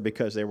suffered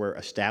because there were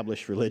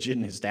established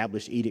religion,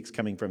 established edicts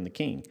coming from the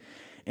king,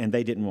 and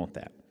they didn't want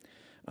that.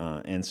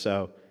 And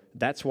so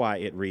that's why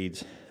it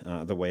reads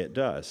the way it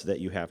does, that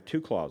you have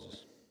two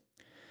clauses.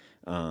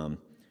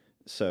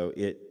 So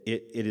it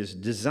is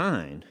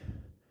designed,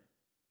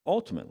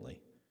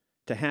 ultimately,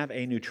 to have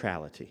a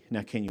neutrality.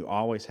 Now, can you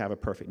always have a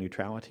perfect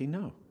neutrality?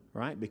 No,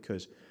 right?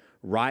 Because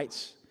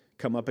rights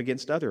come up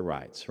against other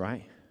rights,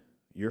 right?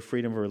 Your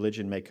freedom of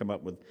religion may come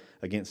up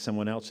against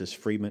someone else's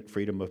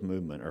freedom of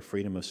movement or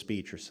freedom of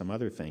speech or some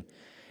other thing.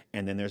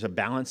 And then there's a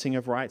balancing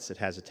of rights that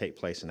has to take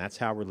place, and that's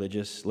how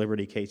religious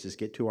liberty cases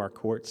get to our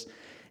courts.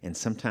 And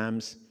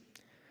sometimes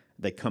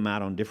they come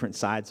out on different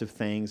sides of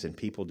things, and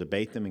people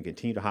debate them and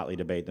continue to hotly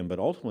debate them. But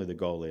ultimately, the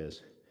goal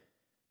is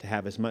to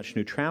have as much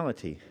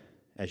neutrality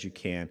as you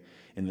can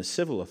in the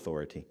civil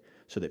authority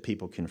so that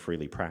people can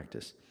freely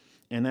practice.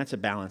 And that's a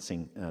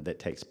balancing that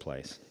takes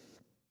place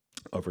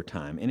over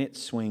time. And it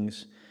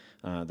swings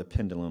the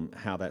pendulum,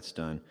 how that's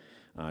done,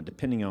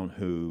 depending on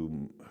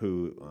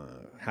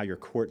how your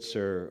courts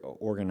are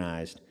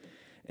organized,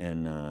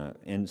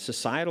 and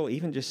societal,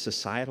 even just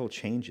societal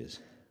changes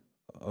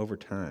over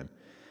time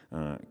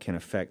can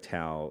affect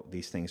how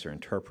these things are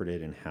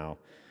interpreted and how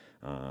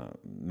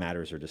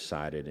matters are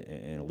decided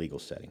in a legal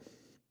setting.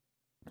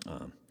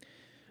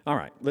 All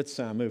right, let's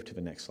move to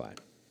the next slide.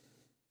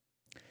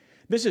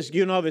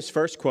 You know this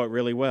first quote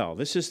really well.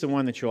 This is the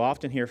one that you'll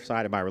often hear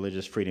cited by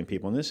religious freedom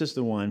people, and this is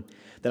the one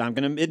that I'm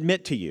going to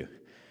admit to you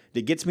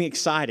that gets me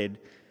excited,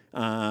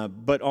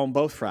 but on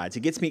both sides. It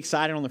gets me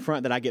excited on the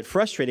front that I get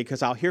frustrated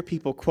because I'll hear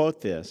people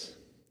quote this,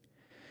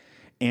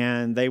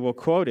 and they will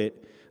quote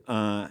it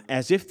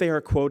as if they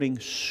are quoting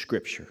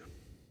Scripture,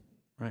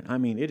 right? I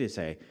mean,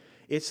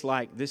 it's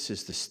like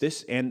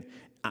this, and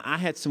I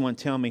had someone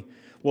tell me,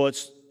 well,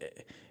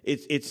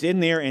 it's in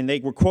there, and they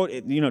were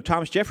quoted,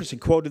 Thomas Jefferson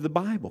quoted the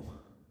Bible.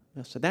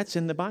 So that's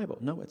in the Bible.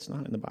 No, it's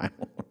not in the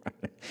Bible.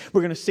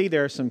 We're going to see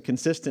there's a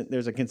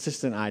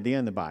consistent idea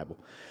in the Bible.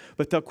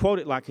 But they'll quote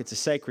it like it's a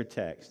sacred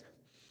text.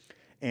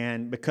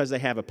 And because they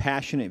have a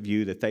passionate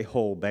view that they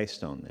hold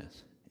based on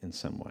this in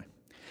some way.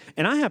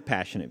 And I have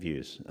passionate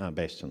views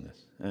based on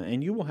this.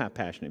 And you will have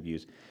passionate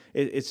views.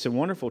 It's a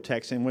wonderful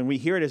text. And when we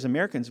hear it as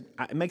Americans,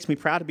 it makes me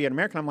proud to be an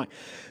American. I'm like,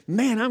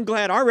 man, I'm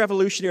glad our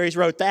revolutionaries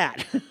wrote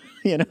that.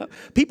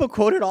 People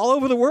quote it all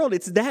over the world.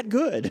 It's that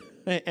good.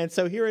 And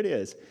so here it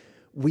is.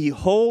 We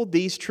hold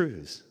these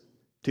truths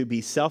to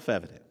be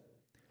self-evident,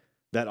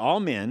 that all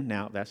men,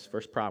 now that's the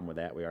first problem with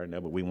that, we already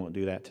know, but we won't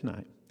do that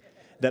tonight,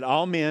 that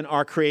all men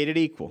are created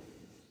equal,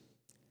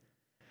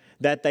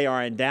 that they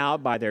are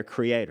endowed by their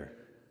Creator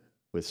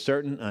with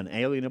certain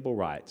unalienable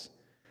rights,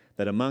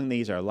 that among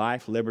these are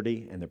life,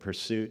 liberty, and the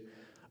pursuit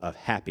of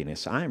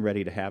happiness. I am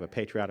ready to have a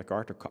patriotic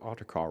altar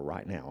call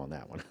right now on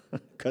that one,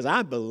 because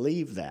I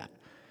believe that.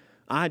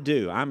 I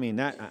do. I mean,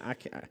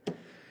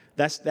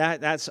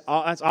 that's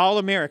all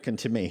American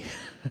to me.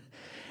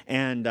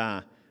 And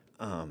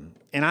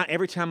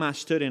every time I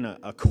stood in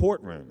a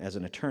courtroom as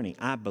an attorney,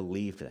 I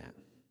believed that.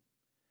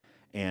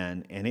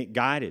 And it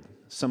guided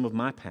some of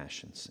my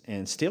passions,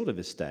 and still to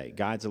this day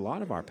guides a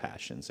lot of our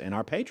passions and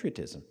our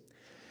patriotism.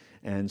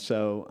 And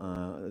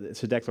so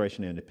it's a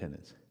Declaration of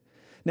Independence.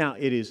 Now,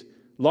 it is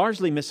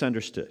largely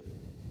misunderstood.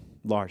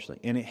 Largely.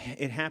 And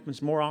it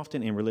happens more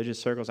often in religious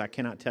circles. I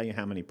cannot tell you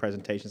how many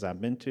presentations I've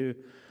been to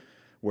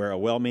where a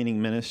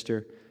well-meaning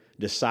minister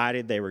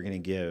decided they were going to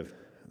give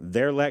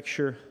their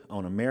lecture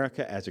on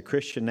America as a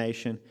Christian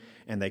nation,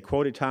 and they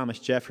quoted Thomas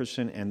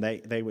Jefferson, and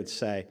they would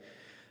say,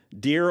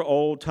 "Dear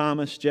old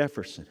Thomas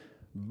Jefferson,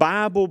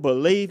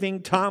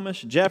 Bible-believing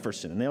Thomas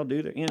Jefferson," and they'll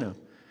do that,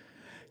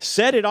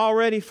 said it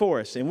already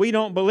for us, and we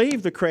don't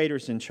believe the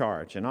Creator's in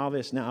charge, and all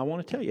this. Now, I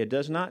want to tell you, it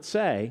does not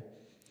say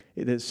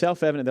it is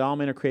self-evident that all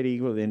men are created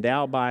equal,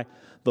 endowed by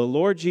the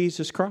Lord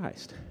Jesus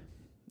Christ.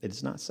 It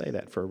does not say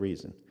that for a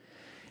reason.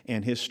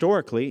 And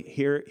historically,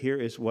 here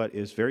is what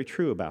is very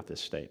true about this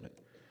statement.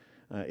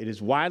 It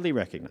is widely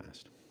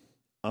recognized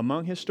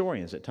among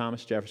historians that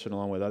Thomas Jefferson,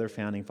 along with other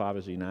founding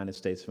fathers of the United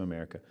States of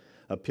America,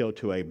 appealed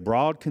to a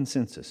broad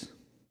consensus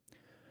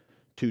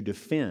to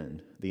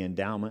defend the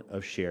endowment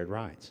of shared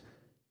rights.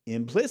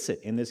 Implicit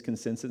in this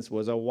consensus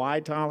was a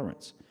wide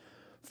tolerance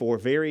for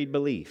varied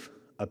belief,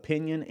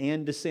 opinion,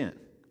 and dissent.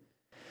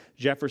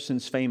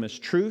 Jefferson's famous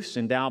truths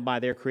endowed by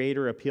their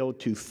Creator appealed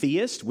to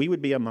theists. We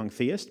would be among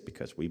theists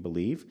because we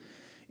believe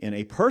in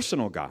a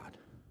personal God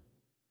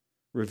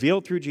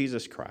revealed through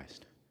Jesus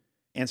Christ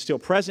and still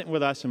present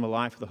with us in the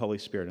life of the Holy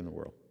Spirit in the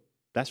world.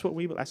 That's what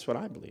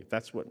I believe.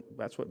 That's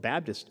what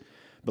Baptists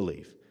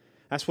believe.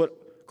 That's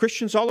what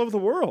Christians all over the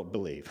world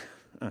believe.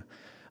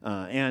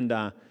 And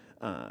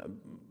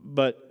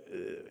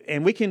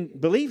we can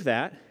believe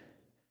that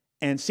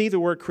and see the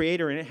word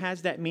creator, and it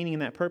has that meaning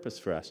and that purpose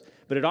for us.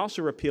 But it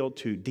also appealed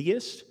to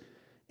deists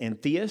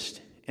and theists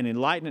and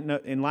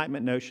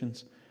enlightenment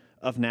notions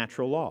of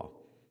natural law,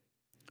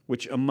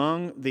 which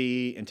among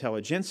the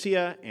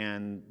intelligentsia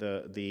and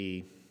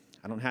the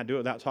I don't know how to do it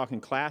without talking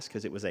class,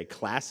 because it was a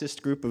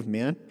classist group of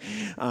men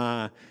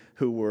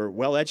who were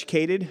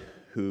well-educated,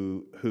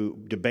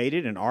 who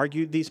debated and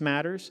argued these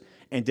matters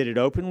and did it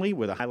openly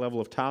with a high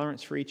level of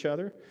tolerance for each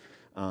other,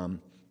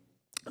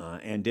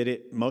 and did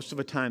it most of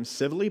the time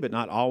civilly, but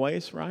not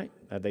always, right?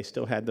 They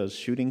still had those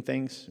shooting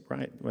things,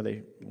 right? What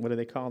do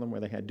they call them,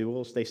 where they had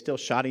duels? They still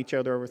shot each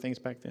other over things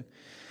back then.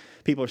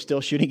 People are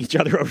still shooting each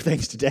other over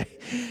things today.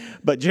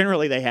 But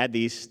generally they had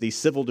these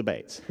civil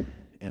debates,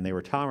 and they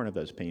were tolerant of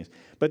those opinions.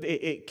 But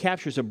it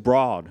captures a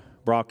broad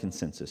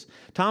consensus.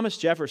 Thomas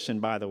Jefferson,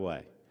 by the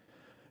way,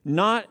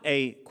 not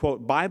a,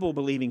 quote,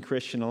 Bible-believing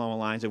Christian along the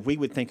lines of we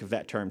would think of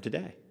that term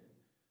today.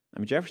 I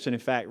mean, Jefferson, in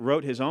fact,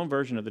 wrote his own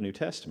version of the New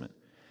Testament,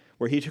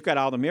 where he took out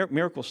all the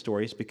miracle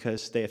stories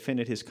because they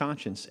offended his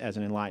conscience as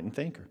an enlightened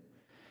thinker,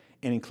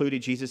 and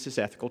included Jesus'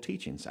 ethical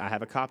teachings. I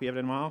have a copy of it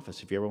in my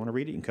office. If you ever want to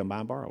read it, you can come by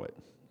and borrow it.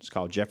 It's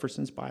called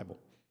Jefferson's Bible,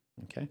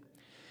 okay?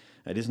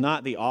 It is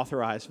not the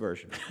authorized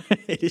version.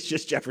 It is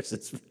just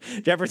Jefferson's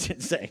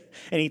saying.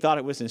 And he thought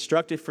it was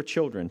instructive for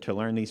children to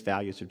learn these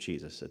values of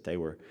Jesus, that they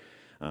were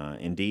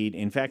indeed,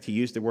 in fact, he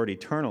used the word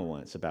eternal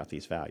once about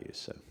these values.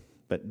 So,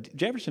 but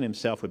Jefferson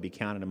himself would be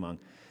counted among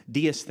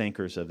deist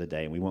thinkers of the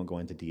day, and we won't go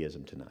into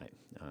deism tonight.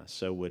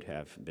 So would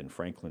have been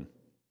Franklin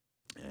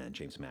and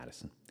James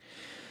Madison.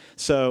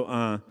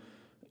 So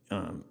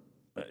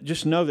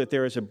just know that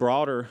there is a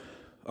broader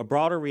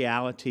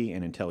reality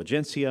and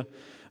intelligentsia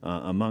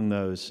among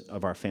those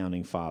of our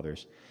founding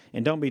fathers.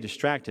 And don't be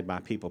distracted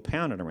by people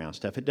pounding around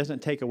stuff. It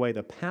doesn't take away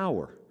the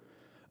power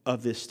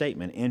of this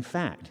statement. In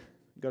fact,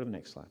 go to the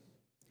next slide.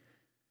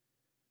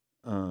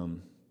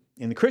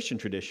 In the Christian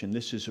tradition,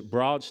 this is a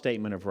broad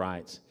statement of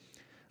rights,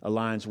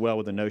 aligns well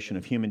with the notion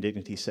of human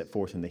dignity set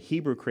forth in the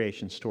Hebrew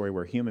creation story,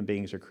 where human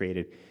beings are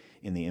created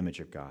in the image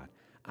of God.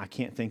 I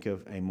can't think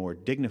of a more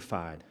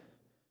dignified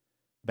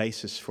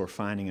basis for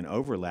finding an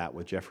overlap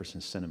with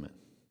Jefferson's sentiment,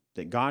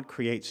 that God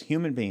creates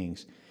human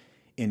beings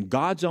in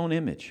God's own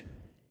image.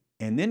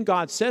 And then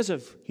God says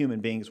of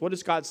human beings, what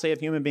does God say of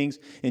human beings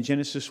in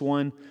Genesis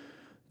 1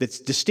 that's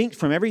distinct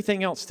from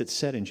everything else that's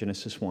said in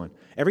Genesis 1?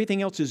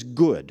 Everything else is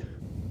good.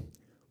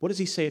 What does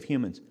he say of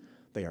humans?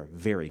 They are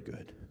very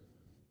good.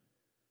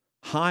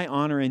 High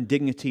honor and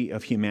dignity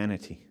of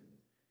humanity,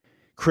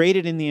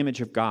 created in the image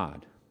of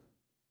God.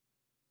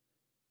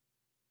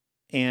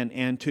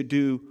 And to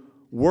do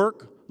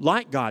work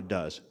like God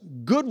does,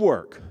 good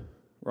work,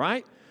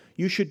 right?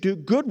 You should do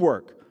good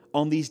work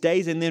on these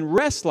days and then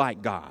rest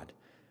like God.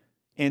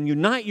 And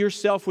unite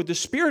yourself with the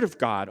Spirit of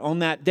God on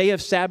that day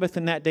of Sabbath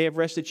and that day of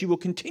rest, that you will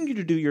continue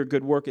to do your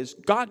good work as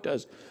God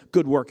does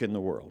good work in the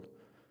world.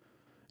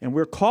 And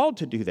we're called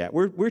to do that.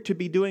 We're to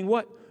be doing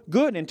what?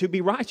 Good, and to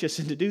be righteous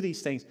and to do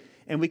these things.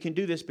 And we can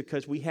do this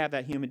because we have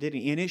that human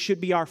dignity. And it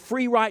should be our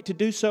free right to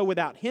do so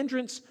without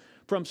hindrance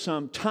from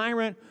some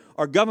tyrant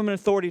or government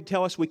authority to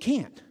tell us we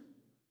can't.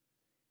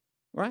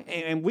 Right?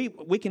 And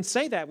we can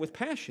say that with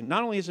passion,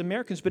 not only as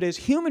Americans, but as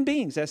human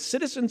beings, as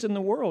citizens in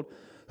the world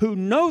who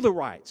know the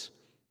rights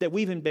that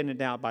we've been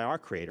endowed by our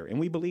Creator. And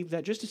we believe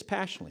that just as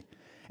passionately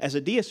as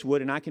a deist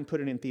would, and I can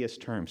put it in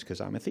theist terms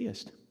because I'm a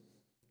theist.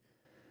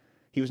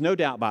 He was no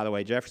doubt, by the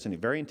way, Jefferson, a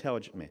very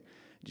intelligent man.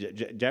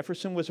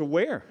 Jefferson was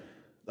aware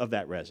of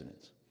that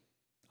resonance.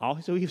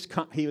 Also,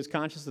 he was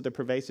conscious of the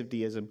pervasive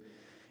deism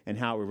and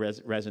how it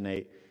would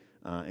resonate,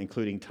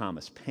 including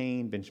Thomas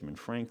Paine, Benjamin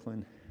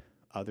Franklin,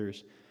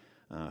 others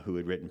who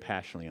had written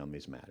passionately on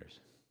these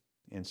matters.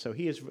 And so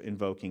he is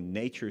invoking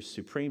nature's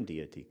supreme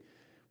deity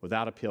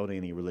without appeal to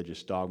any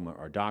religious dogma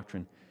or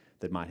doctrine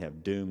that might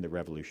have doomed the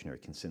revolutionary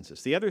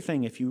consensus. The other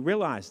thing, if you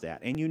realize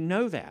that, and you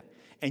know that,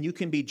 and you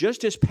can be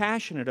just as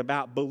passionate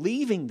about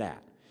believing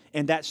that,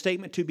 and that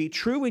statement to be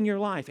true in your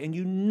life, and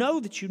you know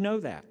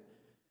that,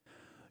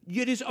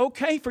 it is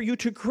okay for you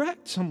to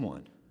correct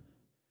someone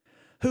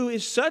who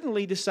is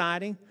suddenly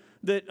deciding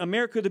that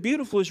America the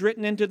Beautiful is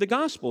written into the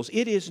Gospels.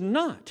 It is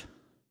not.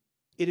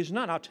 It is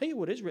not. I'll tell you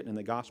what is written in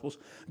the Gospels.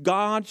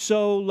 God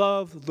so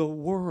loved the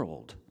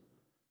world,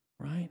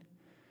 right?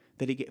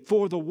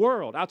 For the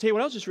world. I'll tell you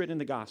what else is written in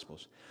the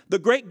Gospels. The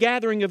great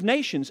gathering of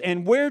nations.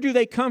 And where do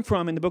they come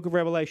from in the book of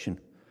Revelation?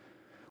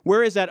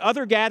 Where is that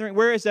other gathering?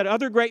 Where is that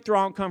other great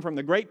throng come from?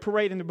 The great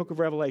parade in the book of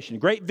Revelation.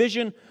 Great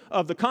vision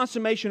of the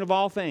consummation of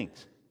all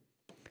things.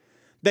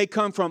 They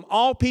come from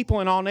all people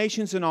and all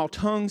nations and all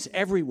tongues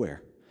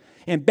everywhere.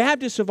 And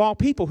Baptists of all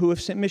people who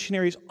have sent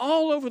missionaries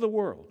all over the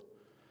world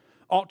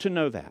ought to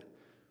know that.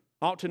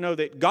 Ought to know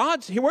that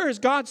where is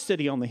God's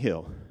city on the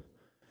hill?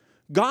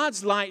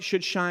 God's light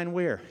should shine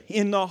where?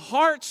 In the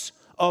hearts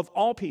of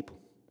all people.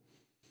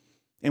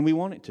 And we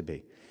want it to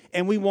be.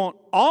 And we want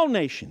all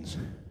nations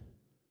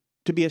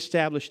to be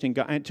established in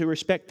God and to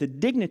respect the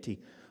dignity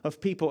of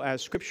people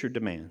as Scripture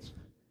demands.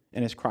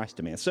 and as Christ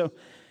demands. So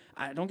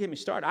don't get me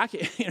started.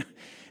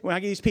 When I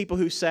get these people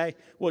who say,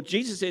 well,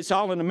 Jesus, it's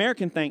all an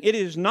American thing. It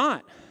is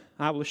not.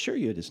 I will assure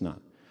you it is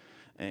not.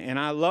 And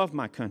I love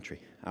my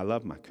country. I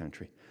love my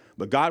country.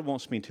 But God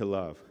wants me to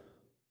love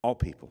all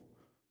people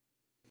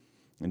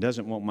and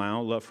doesn't want my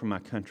own love for my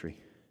country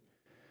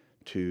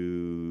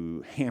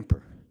to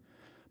hamper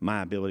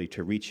my ability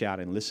to reach out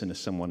and listen to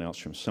someone else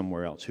from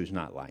somewhere else who's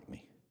not like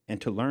me and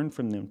to learn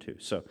from them too.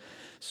 So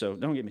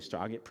don't get me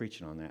started. I'll get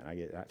preaching on that. I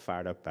get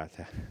fired up about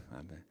that.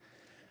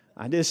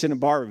 I did this in a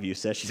bar review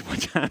session one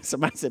time.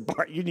 Somebody said,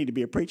 Bart, you need to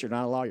be a preacher,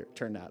 not a lawyer. It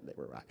turned out they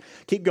were right.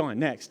 Keep going.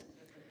 Next.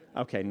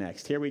 Okay,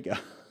 next. Here we go.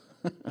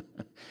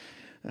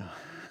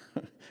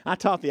 I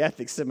taught the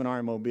ethics seminar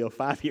in Mobile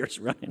 5 years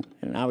running,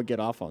 and I would get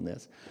off on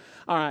this.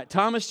 All right,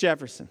 Thomas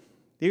Jefferson.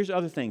 Here's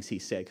other things he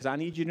said, because I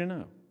need you to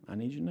know. I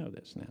need you to know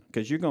this now,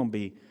 because you're going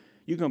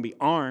to be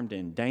armed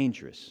and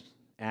dangerous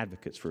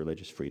advocates for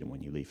religious freedom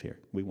when you leave here.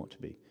 We want to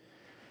be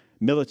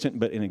militant,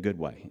 but in a good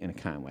way, in a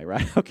kind way,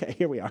 right? Okay,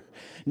 here we are.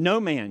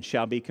 No man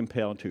shall be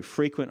compelled to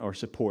frequent or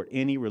support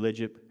any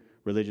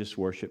religious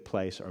worship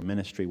place or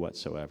ministry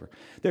whatsoever.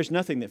 There's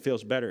nothing that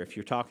feels better if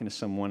you're talking to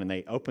someone and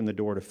they open the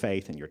door to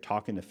faith and you're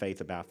talking to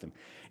faith about them,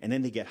 and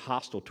then they get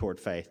hostile toward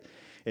faith,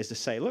 is to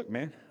say, look,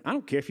 man, I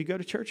don't care if you go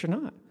to church or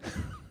not.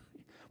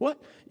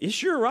 What?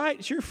 It's your right.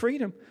 It's your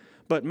freedom.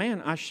 But,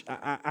 man,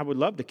 I would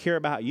love to care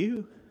about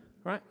you,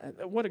 right?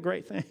 What a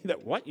great thing.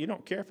 What? You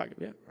don't care if I...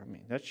 Yeah, I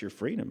mean, that's your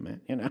freedom,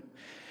 man, you know.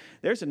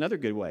 There's another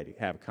good way to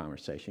have a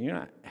conversation. You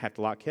don't have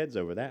to lock heads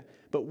over that.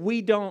 But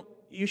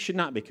you should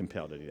not be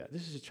compelled to do that.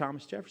 This is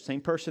Thomas Jefferson,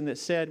 same person that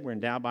said we're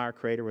endowed by our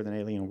Creator with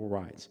inalienable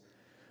rights.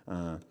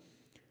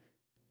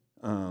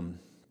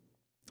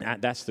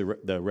 That's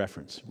the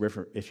reference.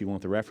 If you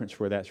want the reference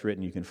where that's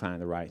written, you can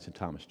find the rights of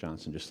Thomas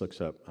Johnson. Just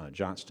looks up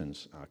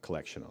Johnston's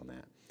collection on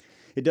that.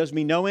 It does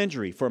me no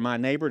injury for my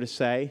neighbor to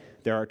say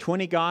there are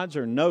 20 gods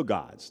or no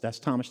gods. That's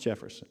Thomas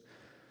Jefferson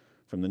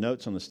from the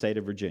Notes on the State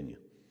of Virginia.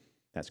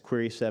 That's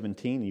Query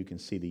 17, and you can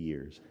see the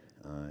years.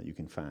 You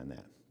can find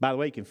that. By the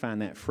way, you can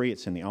find that free.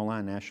 It's in the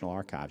online National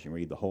Archives. You can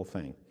read the whole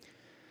thing.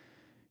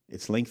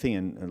 It's lengthy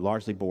and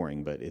largely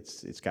boring, but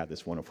it's got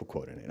this wonderful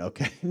quote in it.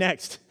 Okay,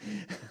 next.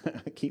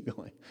 Keep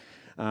going.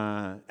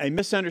 A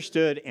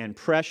misunderstood and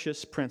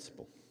precious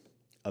principle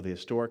of the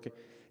historic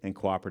and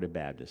cooperative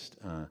Baptist.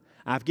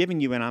 I've given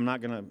you, and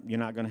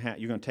you're going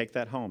to take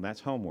that home. That's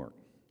homework.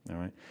 All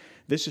right.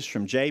 This is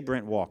from J.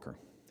 Brent Walker,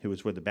 who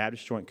was with the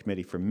Baptist Joint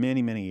Committee for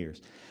many, many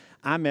years.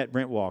 I met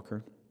Brent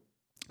Walker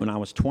when I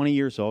was 20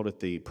 years old at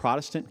the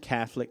Protestant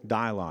Catholic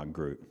Dialogue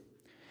Group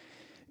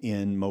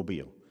in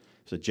Mobile.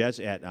 It's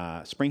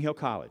at Spring Hill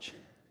College.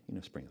 You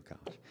know Spring Hill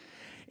College.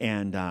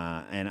 And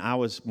I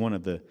was one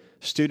of the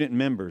student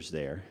members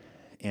there.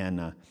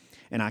 And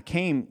I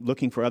came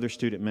looking for other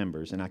student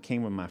members, and I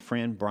came with my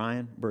friend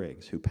Brian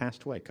Briggs, who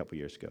passed away a couple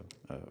years ago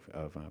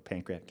of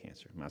pancreatic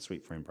cancer, my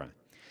sweet friend Brian.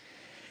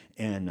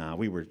 And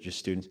we were just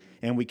students.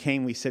 And we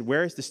said,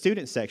 where is the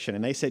student section?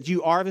 And they said,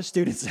 you are the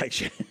student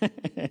section.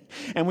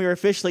 And we were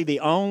officially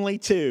the only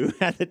two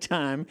at the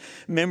time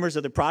members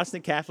of the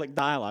Protestant Catholic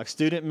Dialogue,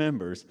 student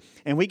members.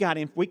 And we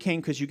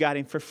came because you got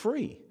in for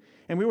free.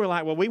 And we were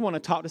like, well, we want to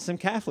talk to some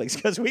Catholics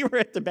because we were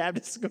at the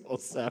Baptist school.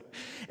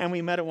 And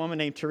we met a woman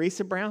named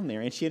Teresa Brown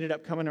there, and she ended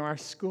up coming to our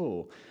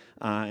school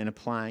and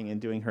applying and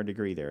doing her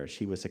degree there.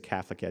 She was a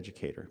Catholic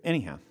educator.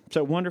 Anyhow,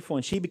 so wonderful.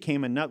 And she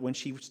became when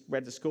she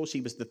read the school,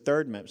 she was the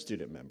third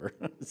student member.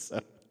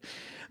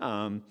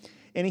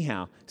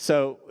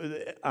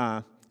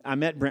 I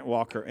met Brent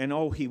Walker,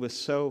 and he was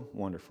so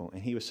wonderful.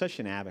 And he was such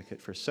an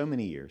advocate for so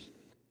many years.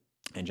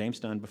 And James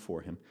Dunn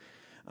before him,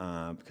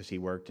 because he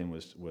worked and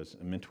was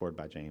mentored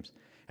by James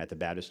at the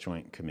Baptist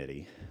Joint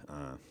Committee.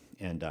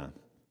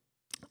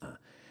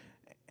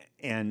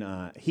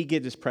 He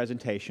gave this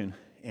presentation,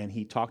 and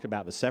he talked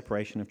about the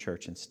separation of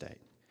church and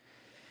state.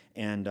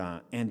 And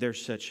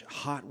there's such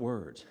hot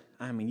words.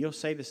 I mean, you'll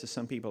say this to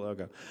some people, they'll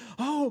go,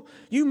 "Oh,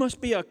 you must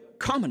be a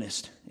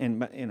communist,"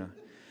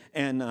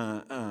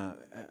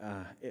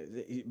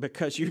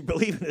 because you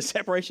believe in the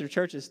separation of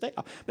church and state.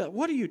 But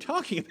what are you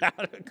talking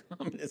about, a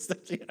communist?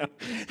 It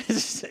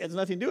has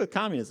nothing to do with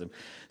communism.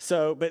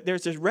 But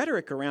there's this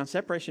rhetoric around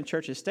separation of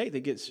church and state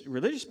that gets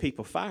religious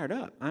people fired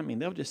up. I mean,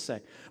 they'll just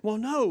say, well,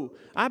 no,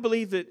 I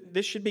believe that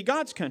this should be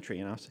God's country.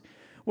 And I'll say,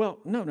 well,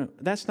 no,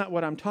 that's not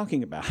what I'm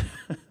talking about.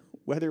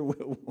 But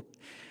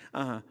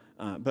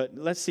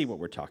let's see what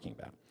we're talking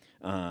about.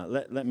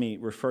 Let me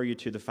refer you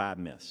to the 5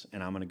 myths,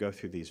 and I'm going to go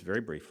through these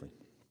very briefly.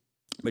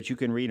 But you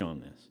can read on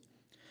this.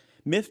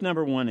 Myth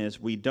number 1 is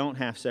we don't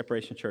have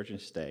separation of church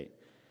and state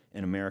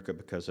in America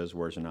because those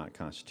words are not in the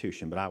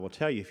Constitution. But I will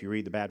tell you, if you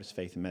read the Baptist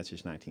Faith and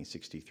Message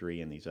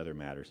 1963 and these other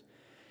matters,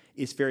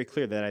 it's very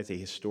clear that is a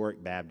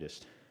historic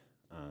Baptist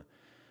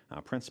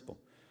principle.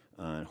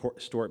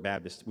 Historic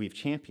Baptist, we've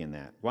championed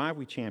that. Why have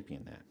we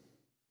championed that?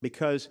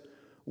 Because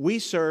we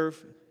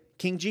serve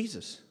King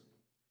Jesus.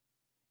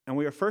 And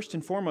we are first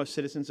and foremost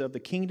citizens of the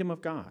kingdom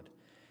of God.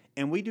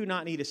 And we do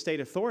not need a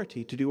state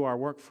authority to do our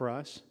work for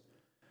us.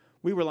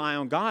 We rely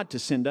on God to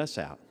send us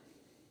out.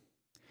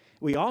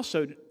 we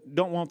also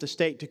don't want the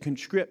state to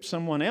conscript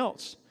someone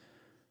else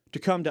to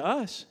come to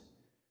us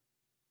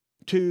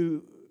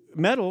to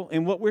meddle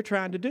in what we're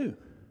trying to do,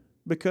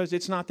 because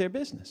it's not their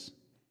business,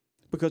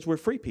 because we're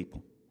free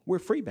people. We're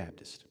free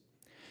Baptists.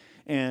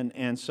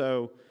 And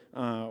so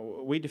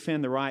we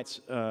defend the rights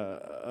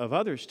of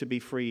others to be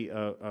free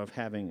of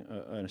having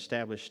an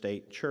established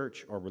state,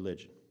 church, or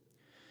religion.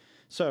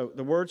 So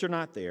the words are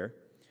not there.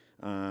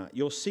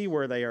 You'll see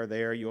where they are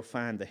there. You'll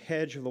find The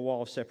Hedge of the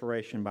Wall of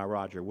Separation by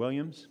Roger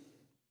Williams,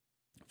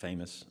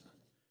 famous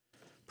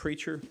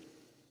preacher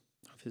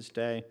of his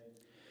day.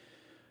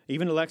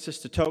 Even Alexis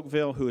de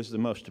Tocqueville, who is the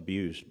most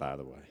abused, by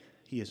the way.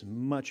 He is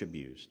much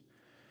abused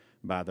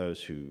by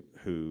those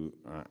who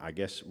I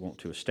guess, want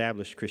to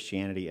establish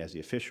Christianity as the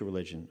official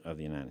religion of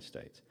the United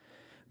States.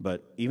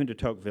 But even de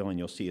Tocqueville, and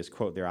you'll see his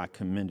quote there, "I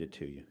commend it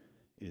to you."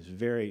 It is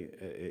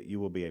very, you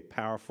will be a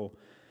powerful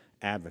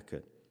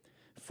advocate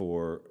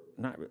for,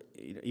 not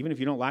even if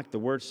you don't like the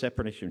word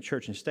separation of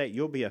church and state,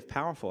 you'll be a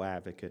powerful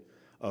advocate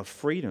of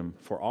freedom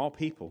for all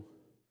people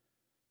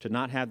to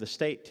not have the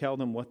state tell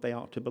them what they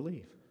ought to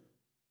believe,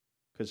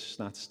 because it's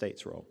not the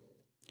state's role.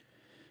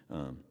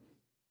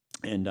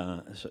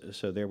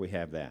 So there we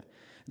have that.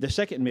 The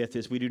second myth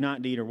is we do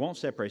not need or want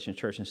separation of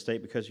church and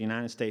state because the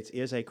United States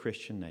is a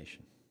Christian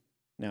nation.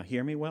 Now,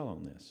 hear me well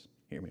on this.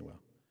 Hear me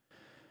well.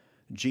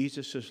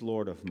 Jesus is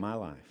Lord of my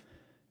life,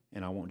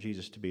 and I want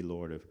Jesus to be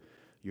Lord of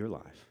your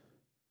life.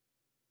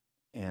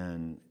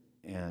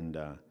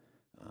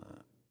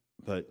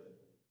 But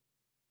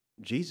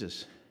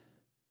Jesus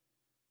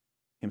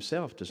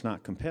himself does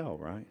not compel,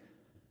 right?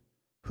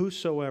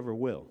 Whosoever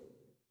will,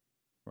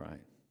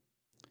 right?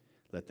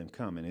 Let them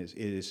come. And it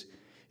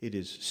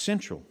is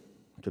central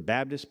to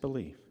Baptist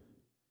belief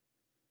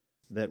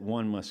that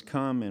one must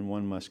come and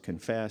one must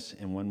confess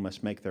and one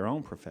must make their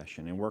own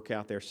profession and work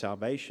out their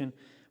salvation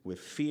with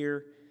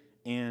fear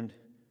and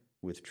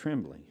with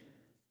trembling.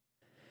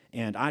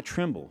 And I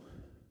tremble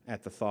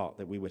at the thought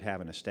that we would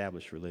have an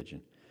established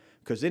religion,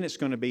 because then it's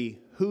going to be,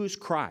 who's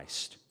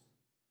Christ?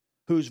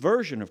 Whose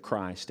version of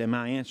Christ am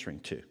I answering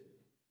to?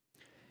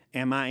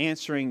 Am I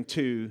answering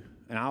to,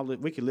 and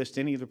we could list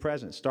any of the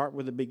presidents, start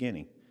with the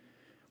beginning.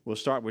 We'll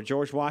start with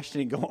George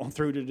Washington and go on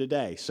through to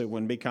today, so it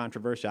wouldn't be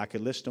controversial. I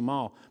could list them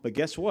all. But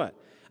guess what?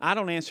 I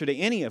don't answer to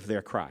any of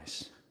their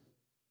Christs.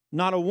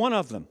 Not a one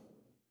of them.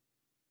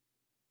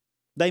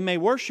 They may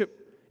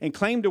worship and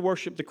claim to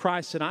worship the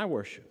Christ that I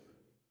worship.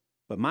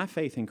 But my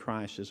faith in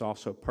Christ is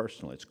also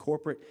personal. It's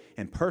corporate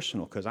and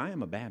personal, because I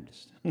am a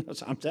Baptist.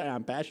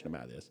 I'm passionate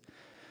about this.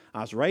 I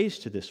was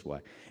raised to this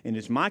way. And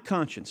it's my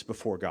conscience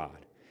before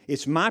God.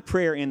 It's my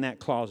prayer in that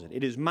closet.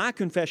 It is my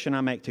confession I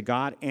make to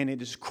God, and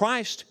it is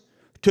Christ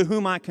to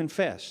whom I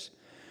confess.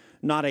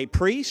 Not a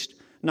priest,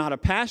 not a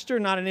pastor,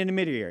 not an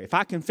intermediary. If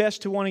I confess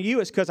to one of you,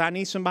 it's because I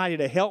need somebody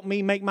to help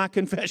me make my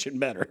confession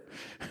better,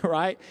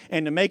 right?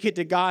 And to make it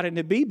to God and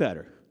to be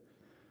better.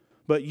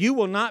 But you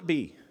will not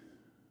be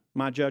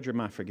my judge or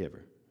my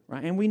forgiver,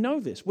 right? And we know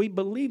this. We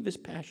believe this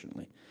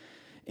passionately.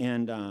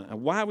 And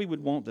why we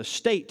would want the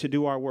state to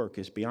do our work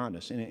is beyond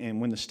us. And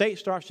when the state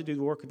starts to do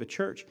the work of the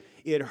church,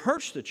 it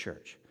hurts the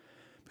church,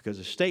 because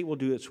the state will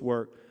do its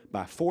work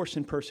by force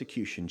and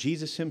persecution.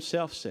 Jesus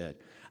himself said,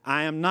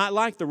 "I am not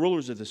like the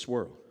rulers of this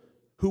world,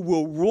 who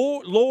will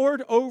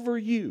lord over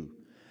you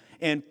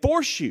and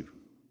force you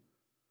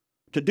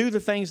to do the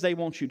things they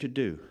want you to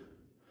do.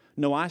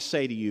 No, I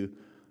say to you,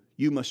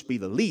 you must be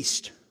the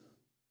least.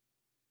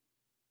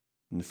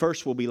 And the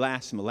first will be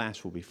last, and the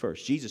last will be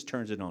first." Jesus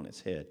turns it on its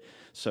head.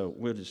 So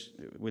we'll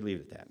leave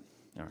it at that.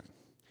 All right.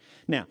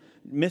 Now,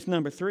 myth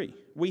number 3.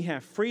 We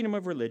have freedom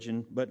of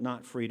religion, but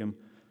not freedom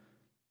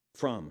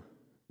from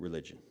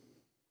religion.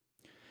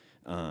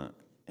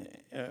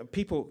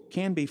 People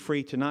can be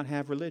free to not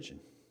have religion.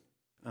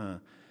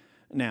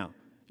 Now,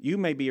 you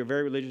may be a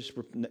very religious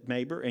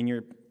neighbor, and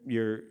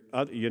your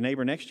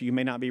neighbor next to you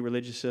may not be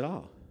religious at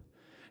all.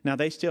 Now,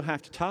 they still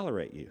have to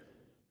tolerate you.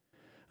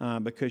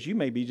 Because you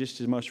may be just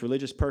the most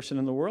religious person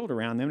in the world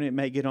around them, and it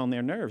may get on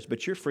their nerves,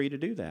 but you're free to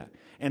do that.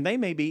 And they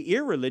may be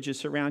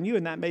irreligious around you,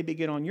 and that may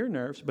get on your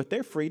nerves, but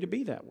they're free to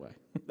be that way.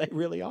 They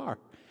really are.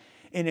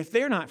 And if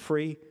they're not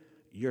free,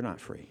 you're not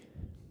free.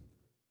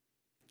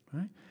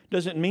 Right?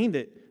 Doesn't mean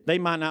that they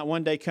might not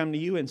one day come to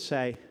you and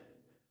say,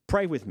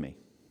 "Pray with me."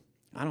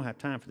 I don't have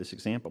time for this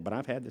example, but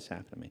I've had this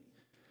happen to me.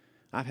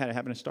 I've had it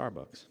happen at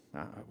Starbucks.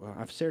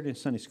 I've said it in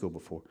Sunday school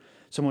before.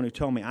 Someone who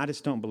told me, "I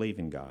just don't believe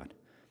in God."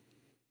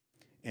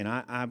 And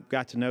I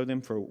got to know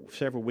them for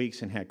several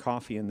weeks and had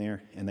coffee in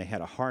there, and they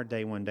had a hard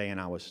day one day,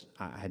 and I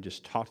had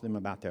just talked to them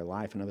about their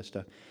life and other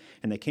stuff.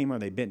 And they came over,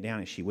 they bent down,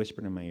 and she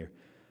whispered in my ear,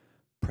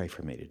 "Pray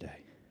for me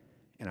today."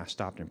 And I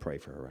stopped and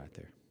prayed for her right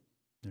there.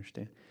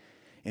 Understand?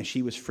 And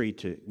she was free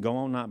to go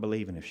on not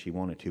believing if she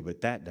wanted to,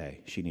 but that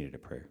day she needed a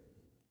prayer.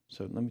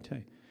 So let me tell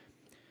you,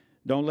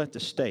 don't let the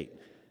state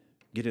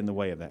get in the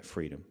way of that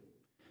freedom,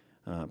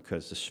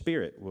 because the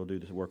Spirit will do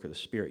the work of the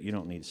Spirit. You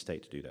don't need the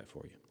state to do that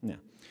for you. Now,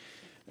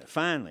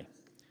 finally,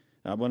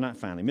 Well, not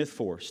finally. Myth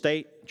 4.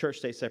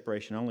 Church-state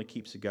separation only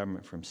keeps the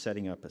government from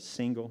setting up a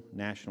single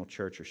national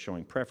church or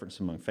showing preference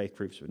among faith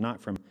groups, but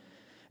not from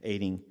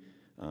aiding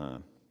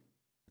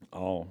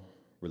all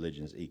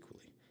religions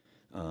equally.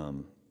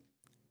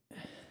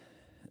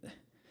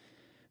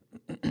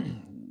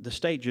 The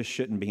state just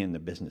shouldn't be in the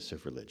business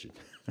of religion,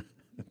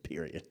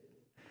 period.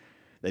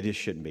 They just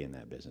shouldn't be in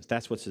that business.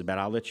 That's what it's about.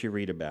 I'll let you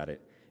read about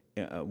it.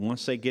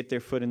 Once they get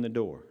their foot in the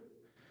door,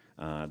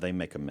 they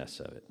make a mess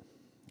of it,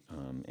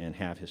 and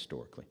have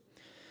historically.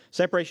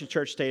 Separation of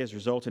church-state has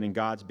resulted in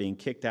God's being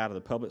kicked out of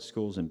the public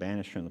schools and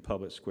banished from the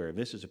public square.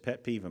 This is a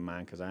pet peeve of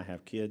mine because I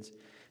have kids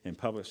in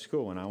public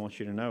school, and I want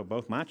you to know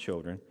both my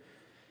children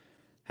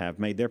have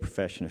made their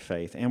profession of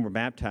faith and were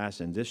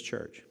baptized in this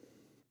church.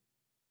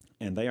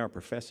 And they are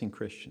professing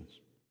Christians.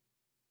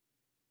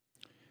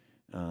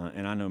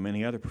 And I know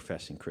many other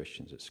professing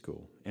Christians at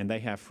school. And they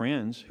have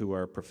friends who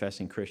are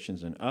professing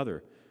Christians in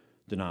other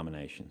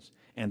denominations.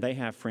 And they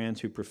have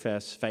friends who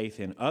profess faith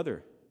in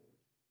other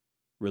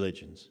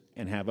religions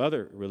and have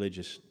other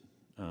religious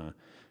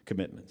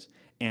commitments.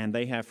 And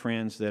they have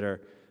friends that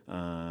are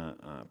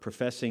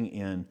professing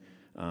in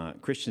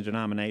Christian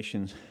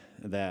denominations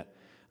that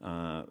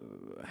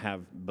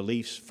have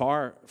beliefs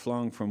far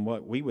flung from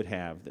what we would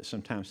have that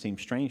sometimes seem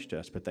strange to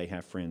us, but they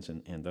have friends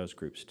in those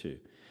groups too.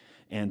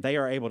 And they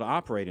are able to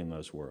operate in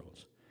those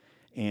worlds.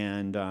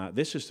 And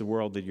this is the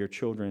world that your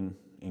children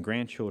and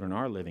grandchildren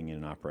are living in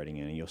and operating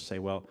in. And you'll say,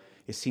 well,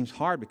 it seems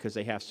hard because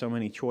they have so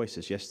many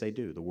choices. Yes, they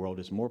do. The world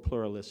is more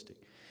pluralistic,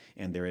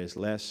 and there is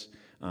less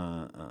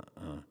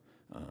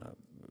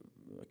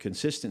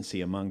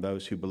consistency among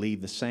those who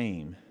believe the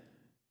same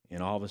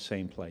in all the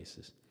same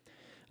places.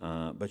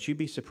 But you'd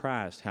be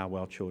surprised how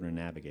well children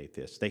navigate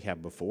this. They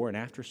have before and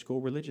after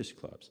school religious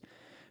clubs.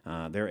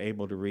 They're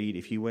able to read.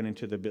 If you went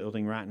into the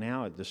building right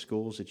now at the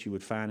schools that you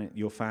would find,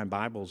 you'll find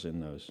Bibles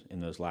in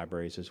those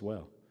libraries as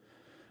well.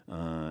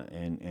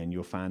 And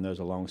you'll find those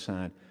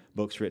alongside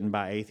books written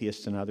by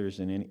atheists and others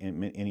and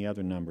any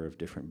other number of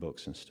different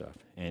books and stuff.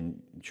 And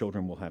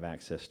children will have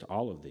access to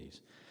all of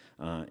these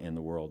in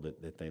the world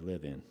that they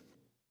live in.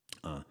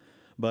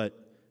 But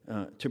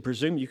to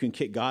presume you can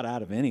kick God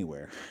out of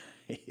anywhere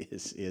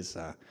is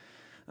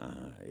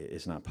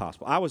not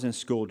possible. I was in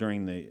school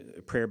during the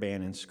prayer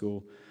band in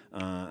school.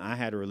 I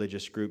had a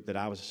religious group that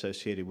I was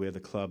associated with, a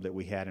club that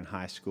we had in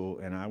high school,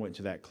 and I went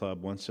to that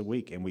club once a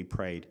week, and we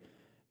prayed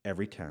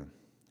every time,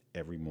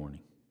 every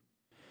morning.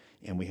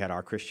 And we had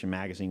our Christian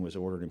magazine was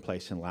ordered and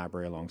placed in the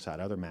library alongside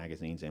other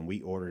magazines, and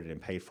we ordered it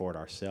and paid for it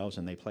ourselves,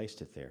 and they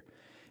placed it there.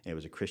 It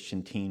was a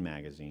Christian teen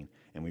magazine,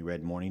 and we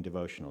read morning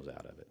devotionals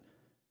out of it.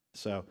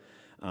 So,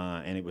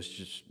 and it was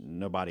just,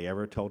 nobody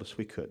ever told us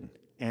we couldn't.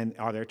 And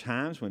are there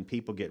times when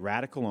people get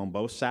radical on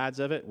both sides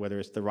of it, whether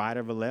it's the right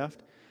or the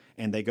left,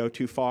 and they go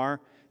too far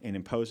in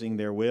imposing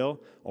their will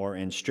or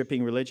in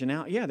stripping religion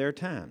out? Yeah, there are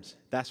times.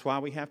 That's why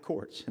we have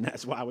courts, and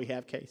that's why we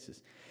have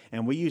cases.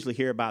 And we usually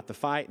hear about the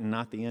fight and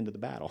not the end of the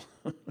battle.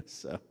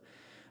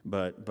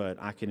 But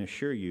I can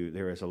assure you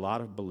there is a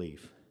lot of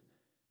belief,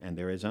 and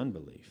there is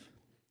unbelief.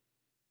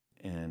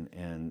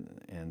 And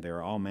there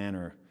are all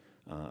manner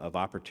of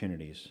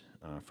opportunities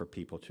for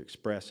people to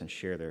express and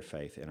share their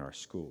faith in our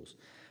schools.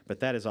 But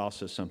that is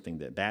also something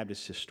that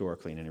Baptists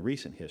historically and in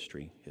recent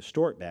history,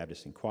 historic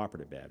Baptists and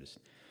cooperative Baptists,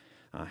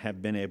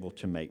 have been able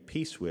to make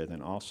peace with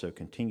and also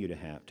continue to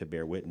have to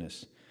bear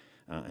witness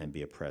and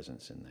be a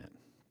presence in that.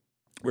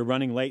 We're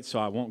running late, so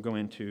I won't go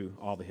into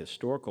all the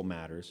historical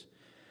matters,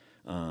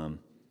 the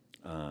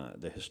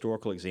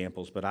historical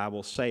examples, but I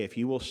will say if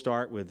you will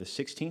start with the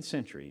 16th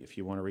century, if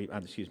you want to read,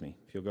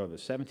 if you'll go to the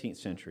 17th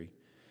century,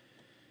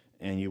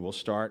 and you will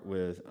start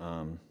with,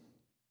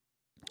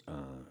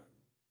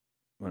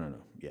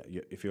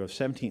 if you have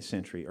 17th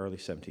century, early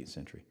 17th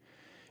century,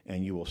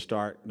 and you will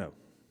start,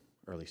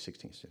 early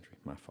 16th century,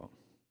 my fault.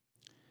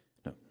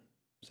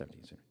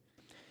 17th century.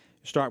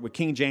 Start with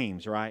King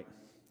James, right?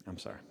 I'm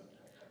sorry.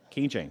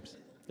 King James.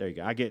 There you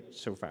go. I get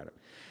so fired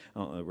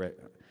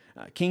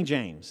up. King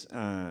James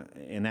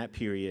in that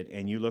period,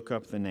 and you look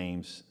up the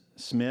names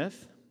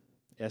Smyth,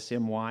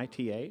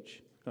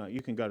 S-M-Y-T-H.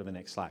 You can go to the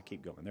next slide.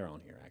 Keep going. They're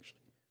on here, actually.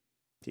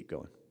 Keep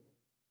going.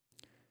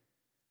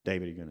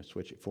 David, are you going to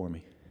switch it for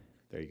me?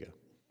 There you go.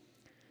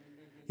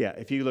 Yeah,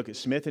 if you look at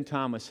Smith and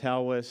Thomas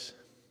Helwys,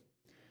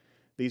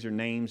 these are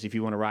names. If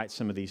you want to write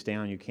some of these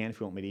down, you can. If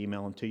you want me to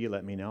email them to you,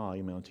 let me know. I'll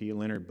email them to you.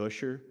 Leonard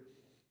Busher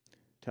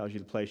tells you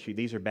the place.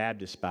 These are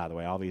Baptists, by the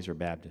way. All these are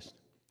Baptists.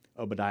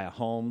 Obadiah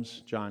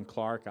Holmes, John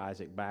Clark,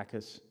 Isaac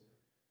Backus,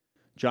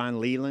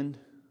 John Leland,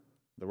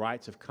 The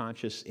Rights of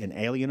Conscience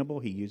Inalienable.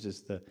 He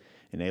uses the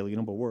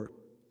inalienable word.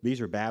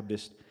 These are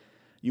Baptists.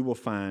 You will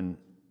find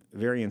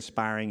very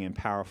inspiring and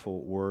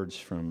powerful words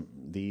from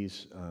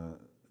these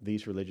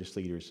religious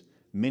leaders,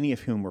 many of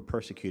whom were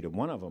persecuted.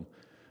 One of them,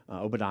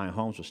 Obadiah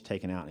Holmes, was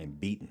taken out and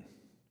beaten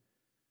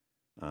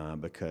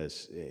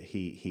because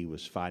he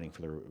was fighting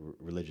for the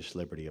religious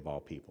liberty of all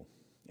people,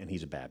 and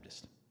he's a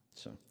Baptist.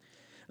 So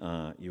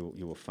you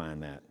will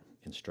find that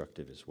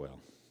instructive as well.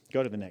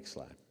 Go to the next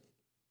slide.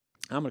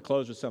 I'm going to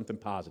close with something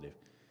positive.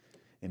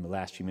 in the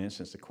last few minutes,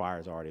 since the choir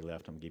has already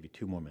left. I'm going to give you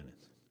 2 more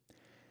minutes.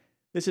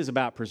 This is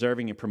about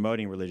preserving and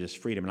promoting religious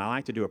freedom. And I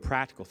like to do a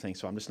practical thing,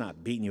 so I'm just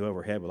not beating you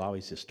over the head with all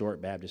these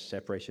historic Baptist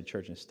separation of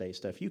church and state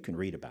stuff. You can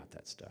read about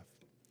that stuff.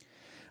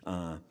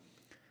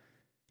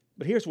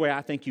 But here's where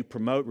I think you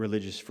promote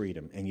religious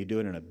freedom, and you do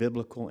it in a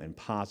biblical and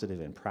positive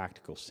and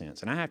practical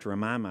sense. And I have to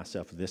remind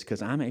myself of this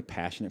because I'm a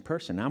passionate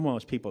person. I'm one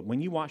of those people, when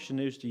you watch the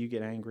news, do you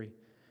get angry?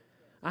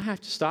 I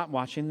have to stop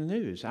watching the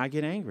news. I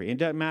get angry. It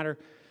doesn't matter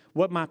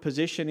what my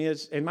position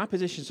is, and my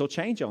positions will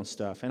change on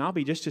stuff, and I'll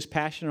be just as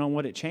passionate on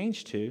what it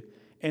changed to,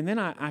 and then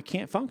I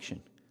can't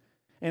function.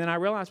 And then I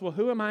realize, well,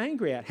 who am I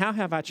angry at? How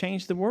have I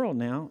changed the world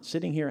now,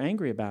 sitting here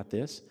angry about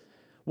this?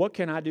 What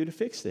can I do to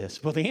fix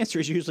this? Well, the answer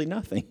is usually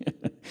nothing,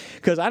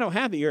 because I don't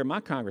have the ear of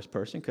my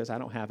congressperson because I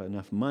don't have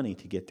enough money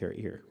to get their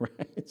ear,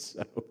 right?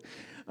 So,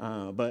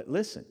 but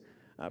listen,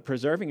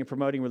 preserving and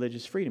promoting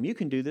religious freedom, you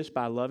can do this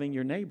by loving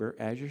your neighbor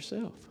as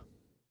yourself.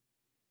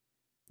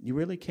 You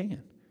really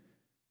can,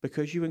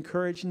 because you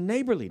encourage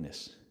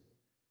neighborliness.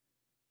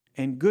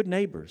 And good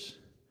neighbors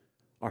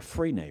are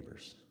free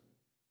neighbors,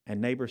 and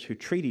neighbors who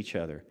treat each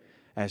other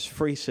as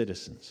free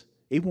citizens.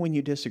 Even when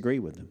you disagree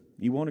with them.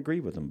 You won't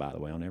agree with them, by the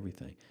way, on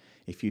everything.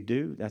 If you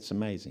do, that's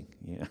amazing.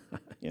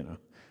 Yeah,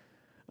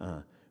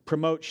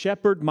 promote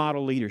shepherd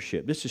model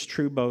leadership. This is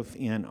true both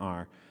in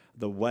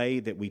the way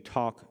that we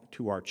talk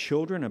to our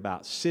children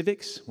about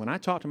civics. When I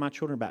talk to my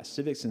children about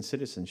civics and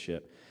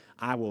citizenship,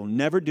 I will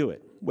never do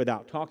it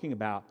without talking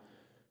about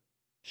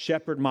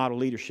shepherd model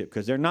leadership,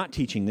 because they're not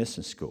teaching this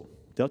in school.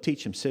 They'll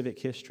teach them civic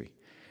history.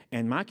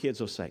 And my kids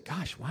will say,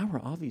 gosh, why were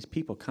all these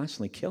people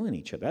constantly killing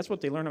each other? That's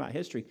what they learn about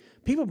history.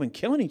 People have been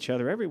killing each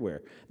other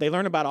everywhere. They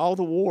learn about all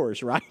the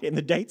wars, right, and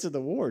the dates of the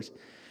wars.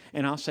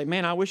 And I'll say,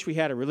 man, I wish we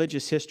had a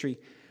religious history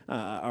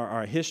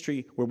or a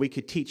history where we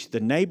could teach the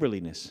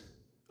neighborliness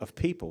of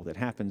people that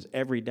happens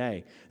every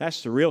day.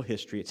 That's the real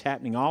history. It's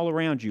happening all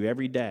around you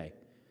every day.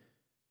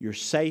 You're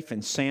safe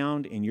and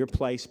sound in your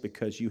place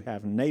because you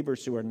have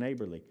neighbors who are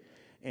neighborly.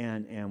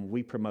 And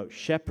we promote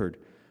shepherd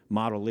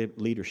model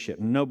leadership.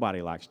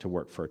 Nobody likes to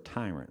work for a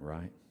tyrant,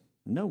 right?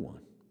 No one.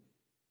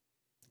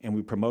 And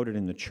we promote it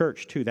in the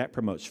church, too. That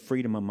promotes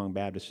freedom among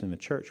Baptists in the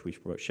church. We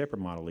promote shepherd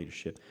model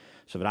leadership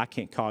so that I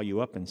can't call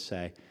you up and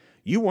say,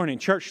 you weren't in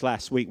church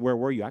last week. Where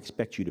were you? I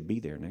expect you to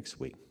be there next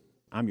week.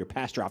 I'm your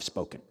pastor. I've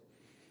spoken.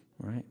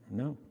 Right?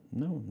 No.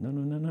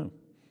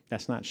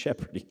 That's not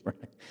shepherding,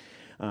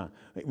 right?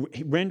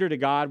 Render to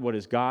God what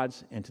is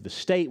God's, and to the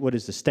state what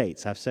is the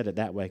state's. I've said it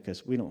that way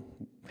because we don't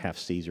have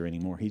Caesar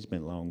anymore. He's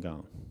been long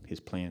gone. His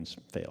plans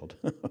failed.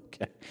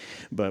 Okay,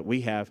 but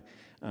we have.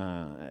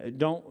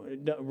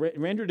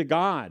 Render to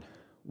God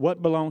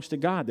what belongs to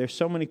God. There's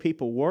so many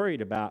people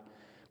worried about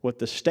what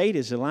the state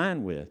is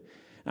aligned with.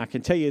 I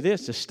can tell you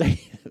this: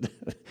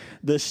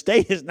 the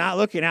state is not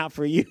looking out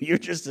for you. You're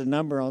just a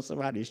number on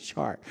somebody's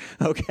chart.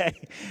 Okay,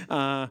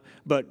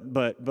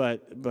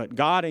 but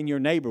God and your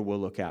neighbor will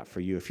look out for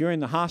you. If you're in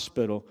the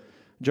hospital,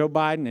 Joe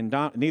Biden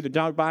and neither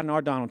Joe Biden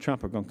or Donald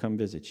Trump are going to come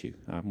visit you.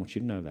 I want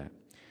you to know that.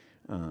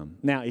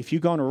 Now, if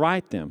you're going to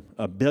write them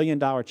a $1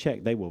 billion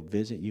check, they will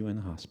visit you in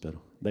the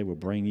hospital. They will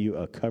bring you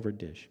a covered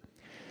dish.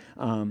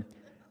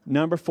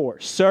 Number 4,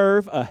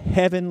 serve a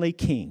heavenly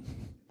king.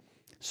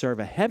 Serve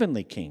a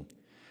heavenly king.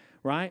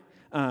 Right?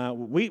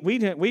 We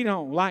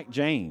don't like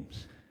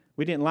James.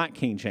 We didn't like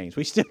King James.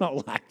 We still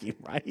don't like him,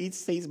 right?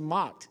 He's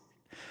mocked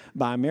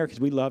by Americans.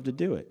 We love to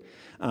do it.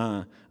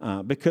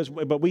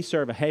 But we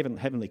serve a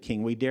heavenly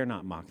king. We dare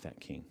not mock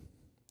that king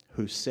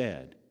who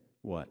said,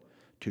 what?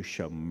 To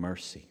show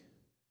mercy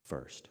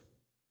first.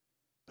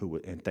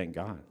 And thank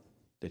God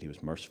that he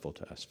was merciful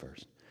to us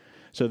first.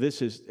 So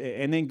this is,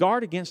 and then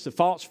guard against the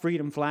false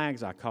freedom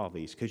flags, I call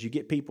these, because you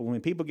get people,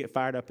 when people get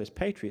fired up as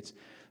patriots,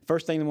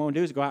 first thing they want to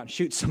do is go out and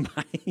shoot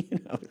somebody.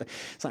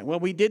 It's like, well,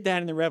 we did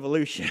that in the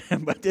revolution,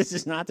 but this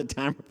is not the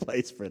time or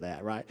place for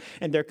that, right?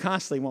 And they're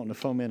constantly wanting to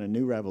foment a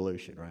new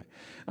revolution, right?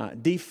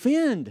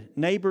 Defend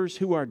neighbors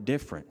who are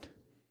different.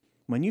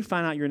 When you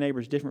find out your neighbor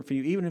is different from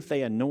you, even if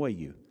they annoy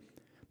you,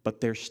 but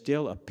they're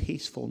still a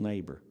peaceful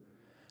neighbor,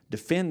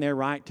 defend their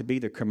right to be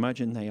the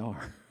curmudgeon they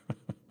are.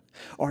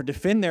 Or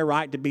defend their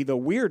right to be the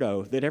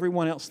weirdo that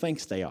everyone else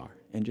thinks they are.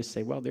 And just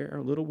say, well, they're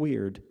a little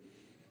weird.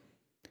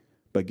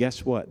 But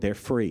guess what? They're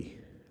free.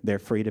 They're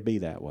free to be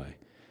that way.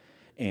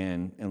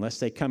 And unless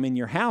they come in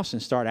your house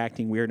and start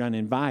acting weird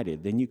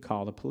uninvited, then you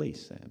call the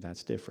police.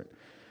 That's different.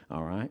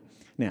 All right?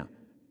 Now,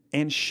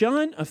 and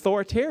shun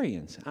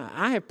authoritarians.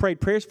 I have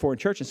prayed prayers for in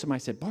church, and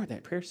somebody said, boy,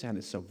 that prayer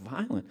sounded so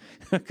violent.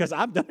 Because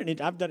I've done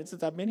it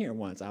since I've been here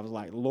once. I was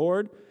like,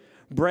 Lord,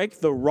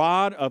 break the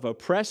rod of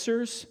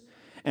oppressors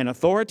and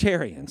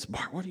authoritarians.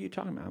 Bart, what are you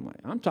talking about?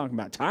 I'm talking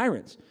about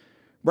tyrants.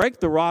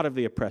 Break the rod of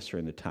the oppressor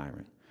and the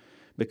tyrant.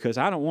 Because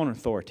I don't want an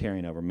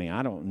authoritarian over me.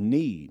 I don't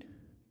need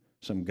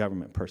some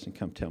government person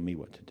come tell me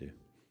what to do.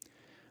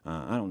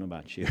 I don't know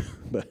about you,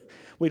 but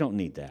we don't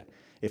need that.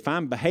 If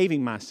I'm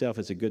behaving myself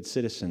as a good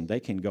citizen, they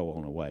can go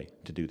on away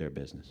to do their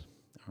business.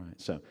 All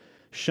right, so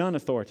shun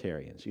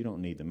authoritarians. You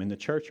don't need them in the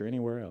church or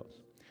anywhere else.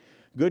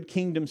 Good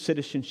kingdom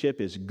citizenship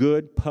is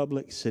good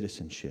public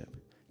citizenship.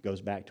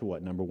 Goes back to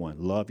what? Number one,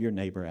 love your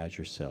neighbor as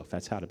yourself.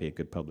 That's how to be a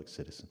good public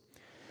citizen.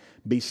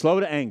 Be slow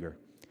to anger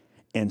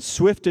and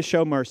swift to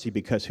show mercy,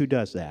 because who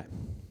does that?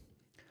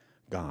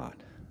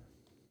 God.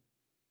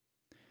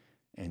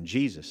 And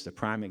Jesus, the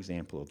prime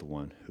example of the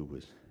one who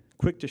was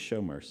quick to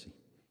show mercy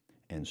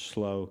and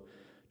slow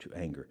to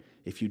anger.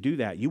 If you do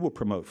that, you will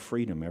promote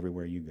freedom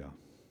everywhere you go.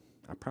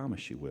 I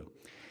promise you will.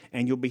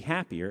 And you'll be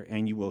happier,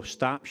 and you will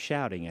stop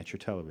shouting at your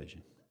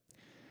television.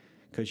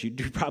 Because you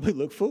do probably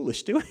look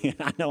foolish doing it.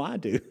 I know I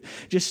do.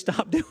 Just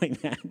stop doing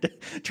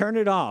that. Turn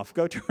it off.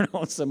 Go turn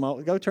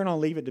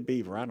on Leave It to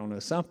Beaver. I don't know,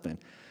 something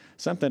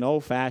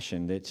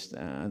old-fashioned that's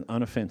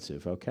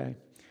unoffensive, okay?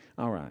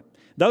 All right.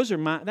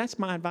 That's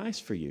my advice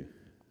for you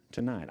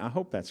tonight. I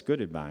hope that's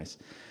good advice.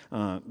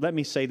 Let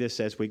me say this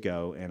as we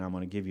go, and I'm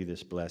going to give you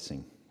this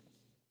blessing.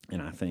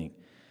 And I think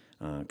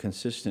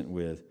consistent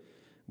with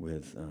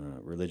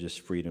religious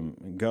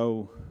freedom,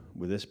 go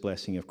with this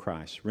blessing of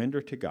Christ.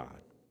 Render to God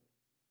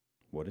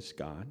what is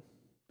God,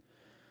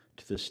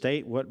 to the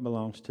state what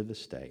belongs to the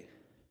state,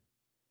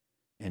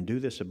 and do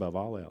this above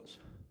all else.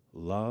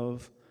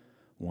 Love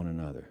one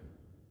another,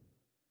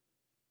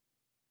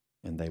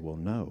 and they will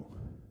know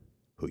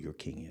who your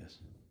King is.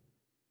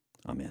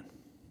 Amen.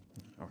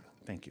 All right.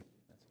 Thank you.